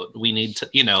out. We need to,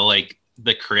 like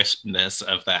the crispness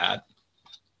of that.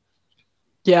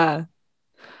 Yeah.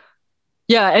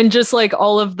 Yeah, and just like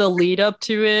all of the lead up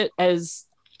to it as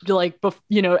like,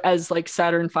 as like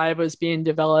Saturn V was being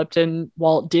developed and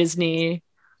Walt Disney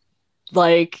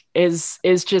like is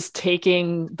just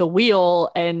taking the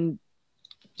wheel and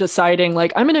deciding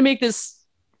like, I'm going to make this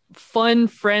fun,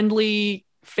 friendly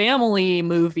family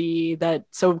movie that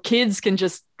so kids can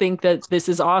just think that this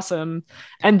is awesome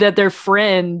and that their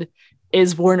friend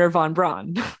is Werner von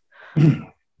Braun.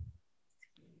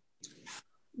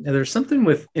 Now, there's something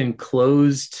with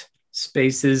enclosed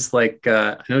spaces. Like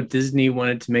I know Disney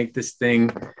wanted to make this thing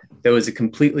that was a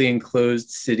completely enclosed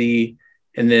city,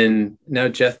 and then now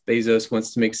Jeff Bezos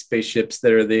wants to make spaceships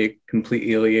that are the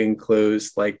completely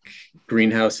enclosed, like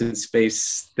greenhouse in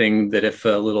space thing. That if a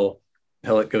little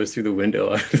pellet goes through the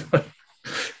window,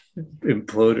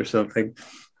 implode or something.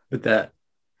 But that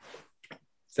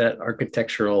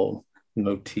architectural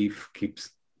motif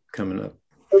keeps coming up.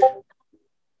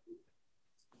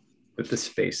 With the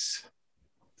space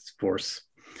force.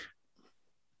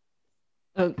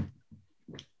 Have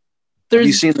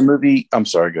you seen the movie? I'm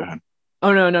sorry, go ahead.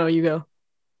 Oh no, you go.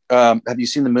 Have you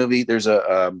seen the movie? There's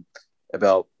a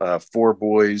about 4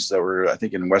 boys that were, I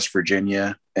think, in West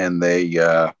Virginia, and they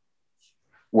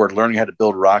were learning how to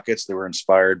build rockets. They were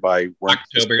inspired by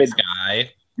October Sky.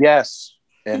 Yes,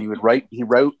 and he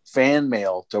wrote fan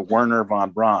mail to Werner von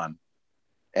Braun,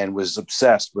 and was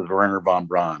obsessed with Werner von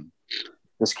Braun.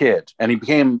 This kid,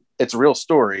 and it's a real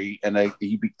story, and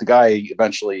the guy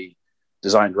eventually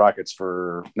designed rockets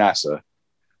for NASA,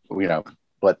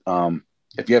 but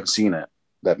if you haven't seen it,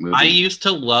 that movie, I used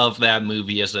to love that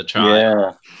movie as a child.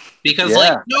 Yeah, because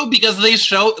because they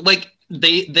show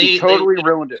they totally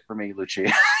ruined it for me, Lucia.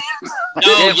 I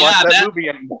can't watch that movie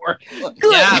anymore.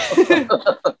 Yeah.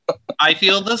 I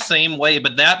feel the same way,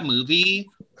 but that movie,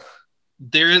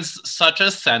 there's such a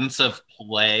sense of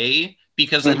play.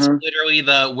 Because it's literally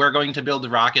we're going to build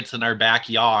rockets in our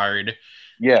backyard.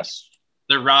 Yes.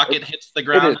 The rocket hits the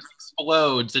ground, it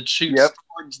explodes, it shoots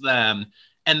towards them.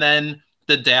 And then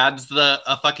the dad's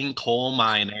a fucking coal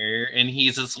miner, and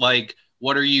he's just like,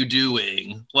 what are you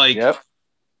doing? Like,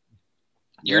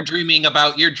 you're dreaming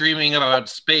about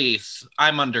space.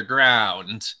 I'm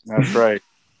underground. That's right.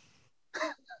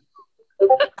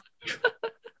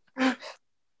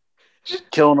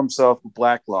 Killing himself with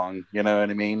black lung, you know what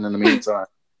I mean, in the meantime.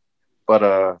 But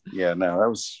that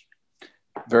was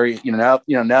very, now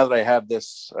that I have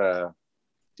this, I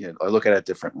look at it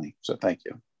differently. So thank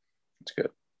you. It's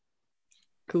good.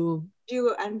 Cool. Did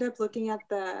you end up looking at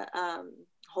the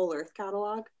Whole Earth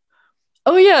catalog?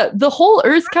 Oh yeah, the Whole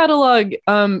Earth catalog.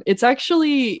 It's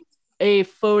actually a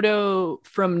photo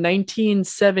from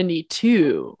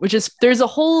 1972, which is, there's a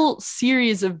whole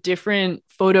series of different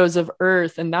photos of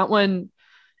Earth, and that one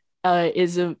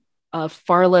is a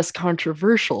far less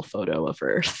controversial photo of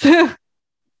Earth.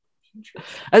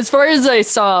 As far as I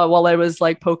saw while I was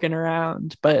like poking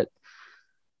around, but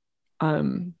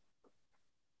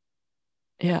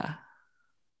yeah.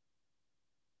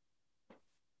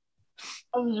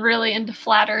 I was really into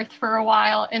flat Earth for a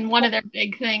while, and one of their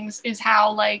big things is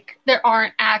how like there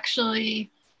aren't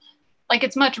actually, like,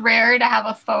 it's much rarer to have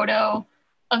a photo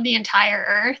of the entire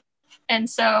Earth, and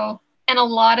a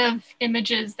lot of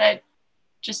images that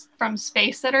just from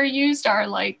space that are used are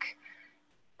like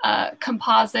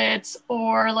composites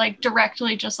or like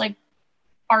directly just like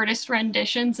artist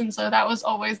renditions, and so that was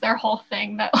always their whole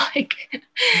thing, that like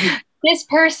this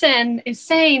person is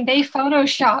saying they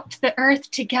photoshopped the Earth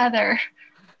together.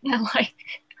 And like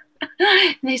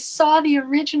they saw the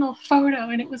original photo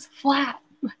and it was flat.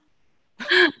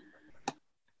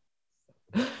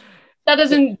 That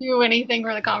doesn't do anything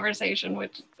for the conversation,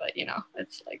 but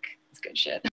it's like, it's good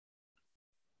shit.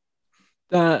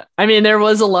 I mean, there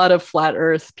was a lot of flat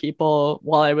Earth people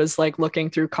while I was like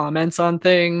looking through comments on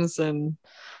things, and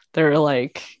they're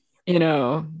like,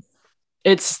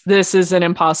 this is an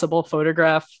impossible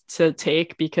photograph to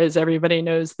take because everybody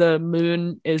knows the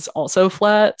moon is also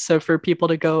flat. So for people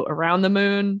to go around the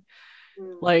moon,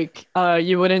 like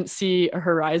you wouldn't see a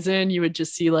horizon, you would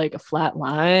just see like a flat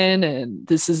line, and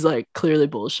this is like clearly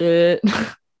bullshit.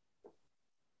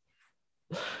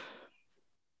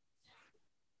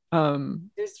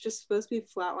 There's just supposed to be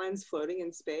flat lines floating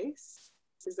in space.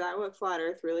 Is that what flat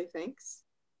Earth really thinks?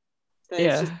 That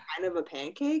it's just kind of a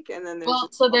pancake, and then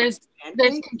there's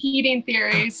competing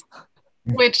theories,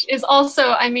 which is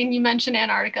also, I mean, you mentioned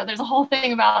Antarctica. There's a whole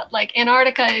thing about like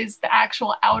Antarctica is the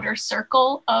actual outer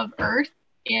circle of Earth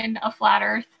in a flat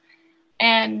Earth,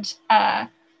 and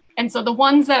so the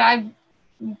ones that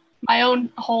my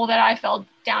own hole that I fell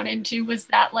down into was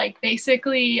that like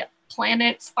basically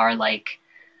planets are like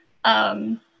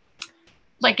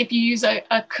if you use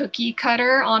a cookie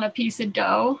cutter on a piece of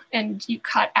dough and you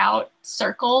cut out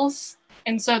circles.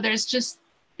 And so there's just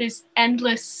this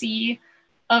endless sea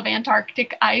of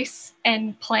Antarctic ice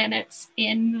and planets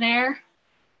in there.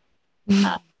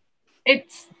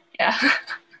 It's,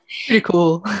 pretty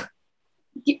cool.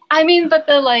 I mean, but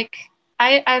the like,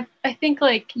 I think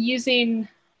like using,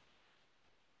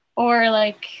 or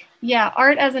like, yeah,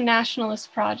 art as a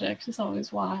nationalist project is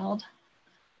always wild.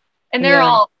 And they're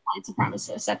all white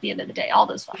supremacists at the end of the day, all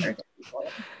those fuckers.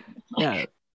 Yeah.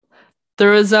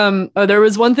 There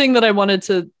was one thing that I wanted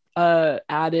to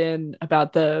add in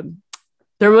about there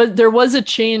was a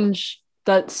change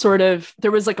that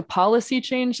there was like a policy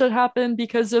change that happened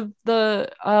because of the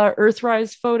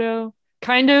Earthrise photo.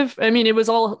 Kind of. I mean, it was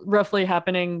all roughly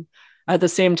happening at the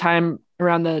same time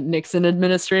around the Nixon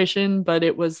administration, but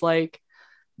it was like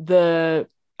there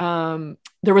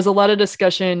was a lot of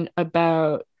discussion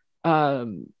about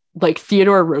like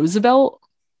Theodore Roosevelt,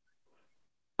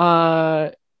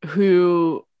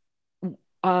 who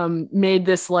made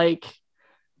this like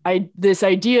this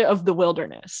idea of the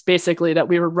wilderness, basically, that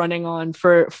we were running on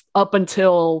for up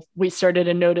until we started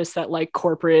to notice that like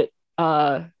corporate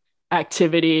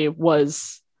activity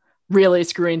was really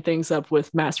screwing things up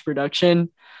with mass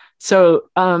production. So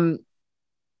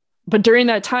but during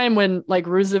that time when like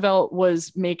Roosevelt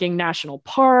was making national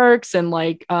parks and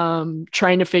like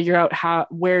trying to figure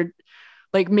out where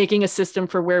like making a system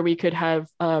for where we could have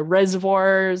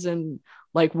reservoirs and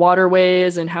like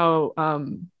waterways, and how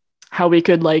we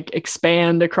could like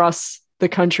expand across the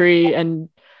country in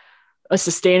a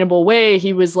sustainable way,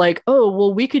 he was like, oh,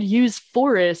 well, we could use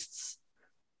forests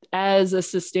as a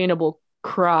sustainable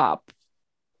crop.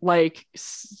 Like,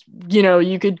 you know,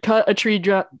 you could cut a tree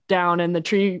down and the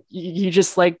tree, you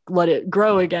just like let it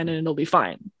grow again and it'll be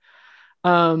fine.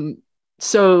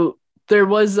 So there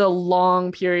was a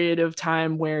long period of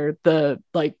time where the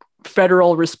like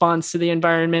federal response to the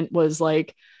environment was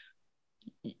like,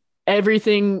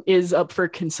 everything is up for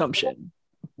consumption.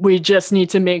 We just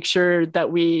need to make sure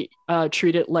that we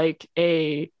treat it like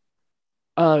a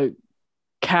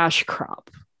cash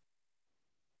crop.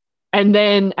 And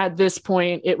then at this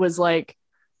point, it was like,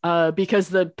 because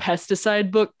the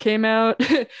pesticide book came out,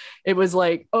 it was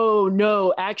like, oh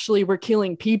no, actually, we're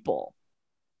killing people.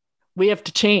 We have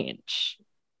to change.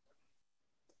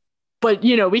 But,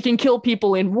 you know, we can kill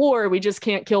people in war. We just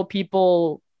can't kill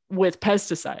people with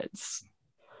pesticides.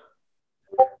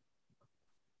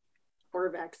 Or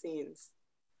vaccines.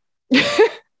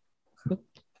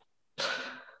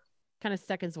 Kind of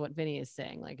seconds what Vinny is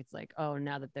saying. Like, it's like, oh,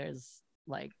 now that there's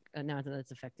like, now that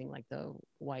it's affecting like the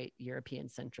white European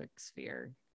centric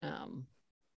sphere,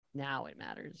 now it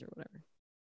matters or whatever.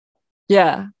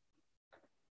 Yeah.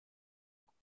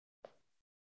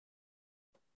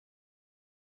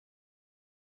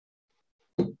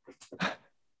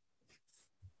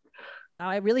 Oh,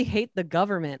 I really hate the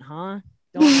government, huh?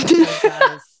 Don't like those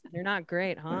guys. They're not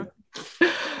great, huh?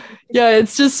 Yeah,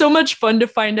 it's just so much fun to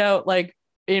find out like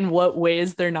in what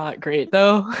ways they're not great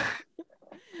though.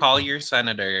 Call your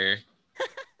senator.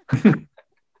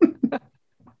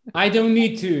 I don't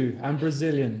need to. I'm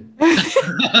Brazilian.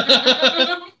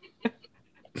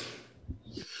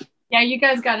 Yeah, you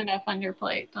guys got enough on your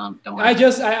plate. Don't worry.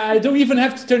 I don't even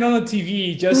have to turn on the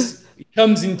TV. It just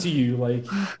comes into you like.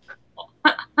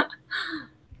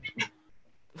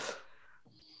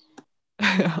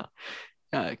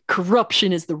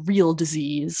 Corruption is the real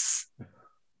disease.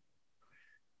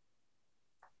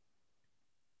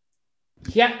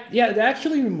 Yeah, that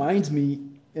actually reminds me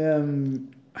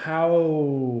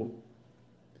how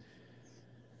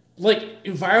like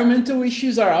environmental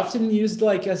issues are often used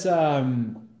like as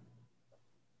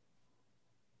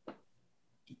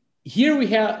here we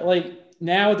have like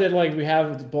now that like we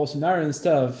have Bolsonaro and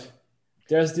stuff,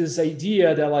 there's this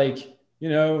idea that like, you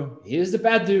know, he's the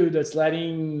bad dude that's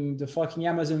letting the fucking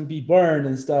Amazon be burned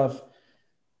and stuff.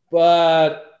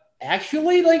 But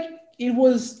actually, like, it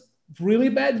was really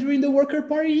bad during the Worker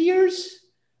Party years.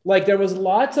 Like, there was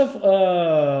lots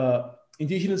of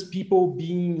indigenous people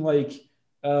being, like,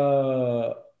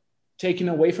 taken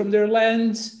away from their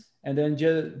lands. And then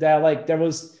just that, like, there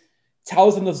was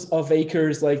thousands of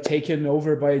acres, like, taken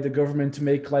over by the government to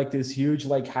make, like, this huge,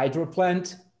 like, hydro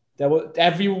plant. That was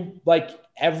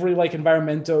every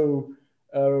environmental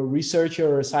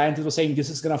researcher or scientist was saying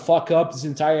this is gonna fuck up this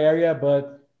entire area,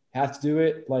 but have to do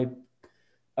it. Like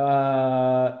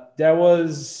there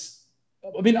was,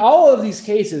 I mean, all of these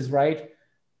cases, right?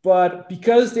 But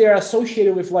because they are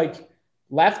associated with like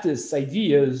leftist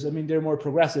ideas, I mean, they're more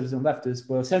progressives than leftists,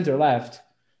 but center left.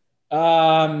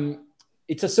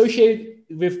 It's associated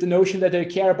with the notion that they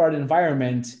care about the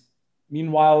environment.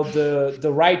 Meanwhile,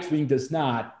 the right wing does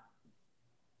not.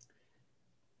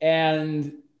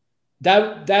 And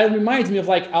that reminds me of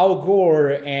like Al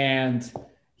Gore, and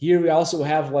here we also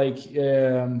have like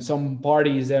some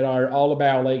parties that are all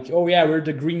about like, oh yeah, we're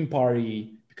the Green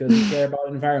Party because they care about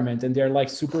the environment and they're like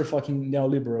super fucking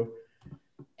neoliberal.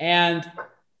 And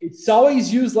it's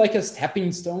always used like a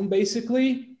stepping stone,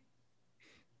 basically,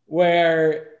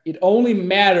 where it only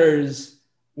matters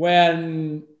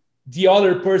when the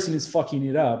other person is fucking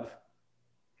it up.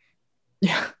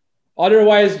 Yeah.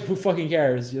 Otherwise, who fucking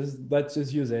cares? Let's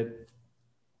just use it.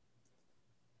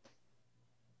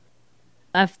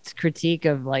 Left's critique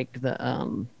of like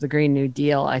the Green New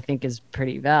Deal, I think, is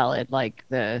pretty valid. Like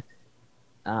the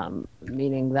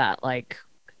meaning that like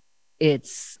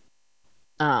it's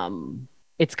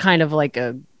kind of like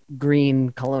a green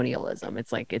colonialism.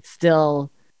 It's like it's still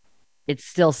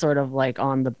sort of like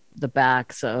on the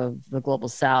backs of the global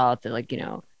south, and like, you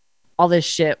know, all this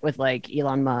shit with like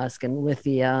Elon Musk and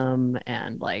lithium,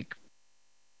 and like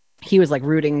he was like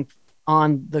rooting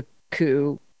on the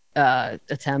coup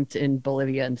attempt in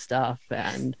Bolivia and stuff,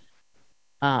 and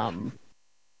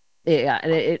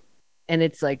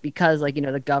it's like, because like, you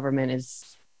know, the government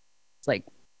is, it's like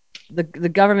the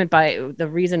government, by the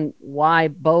reason why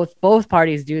both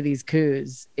parties do these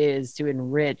coups is to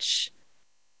enrich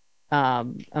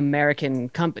American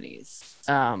companies.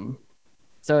 So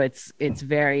it's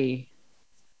very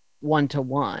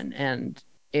one-to-one, and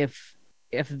if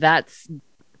that's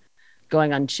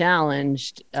going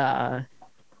unchallenged,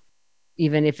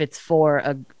 even if it's for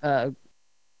an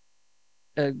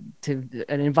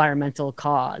environmental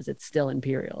cause, it's still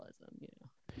imperialism. You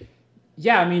know?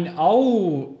 Yeah, I mean,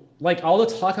 all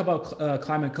the talk about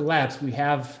climate collapse we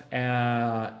have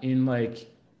in like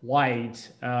white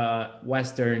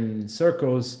Western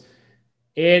circles,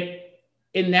 it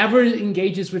never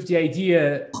engages with the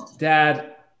idea that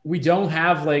we don't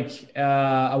have like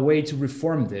a way to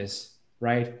reform this,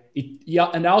 right?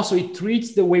 And also it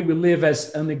treats the way we live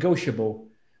as unnegotiable.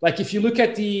 Like if you look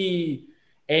at the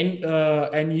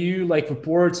NU like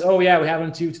reports, oh yeah, we have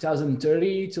until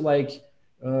 2030 to like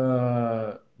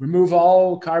remove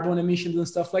all carbon emissions and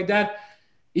stuff like that.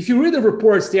 If you read the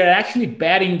reports, they're actually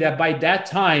betting that by that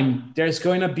time there's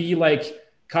going to be like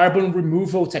carbon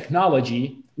removal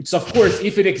technology, which of course,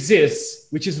 if it exists,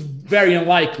 which is very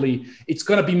unlikely, it's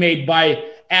going to be made by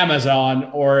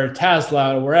Amazon or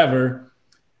Tesla or wherever.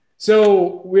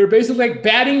 So we're basically like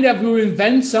betting that we'll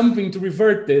invent something to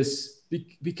revert this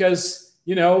because,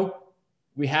 you know,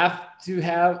 we have to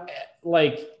have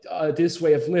like this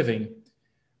way of living,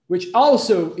 which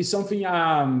also is something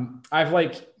I've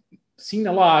like seen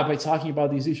a lot by talking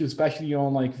about these issues, especially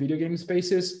on like video game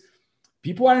spaces.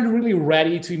 People aren't really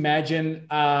ready to imagine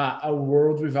a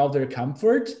world without their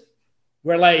comfort,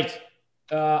 where like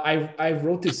I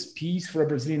wrote this piece for a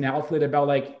Brazilian outlet about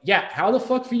like, yeah, how the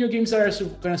fuck video games are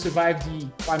going to survive the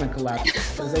climate collapse,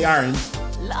 because they aren't.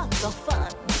 Lots of fun.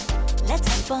 Let's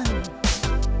have fun.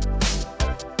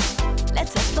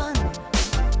 Let's have fun.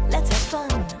 Let's have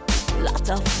fun. Lots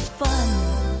of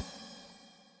fun.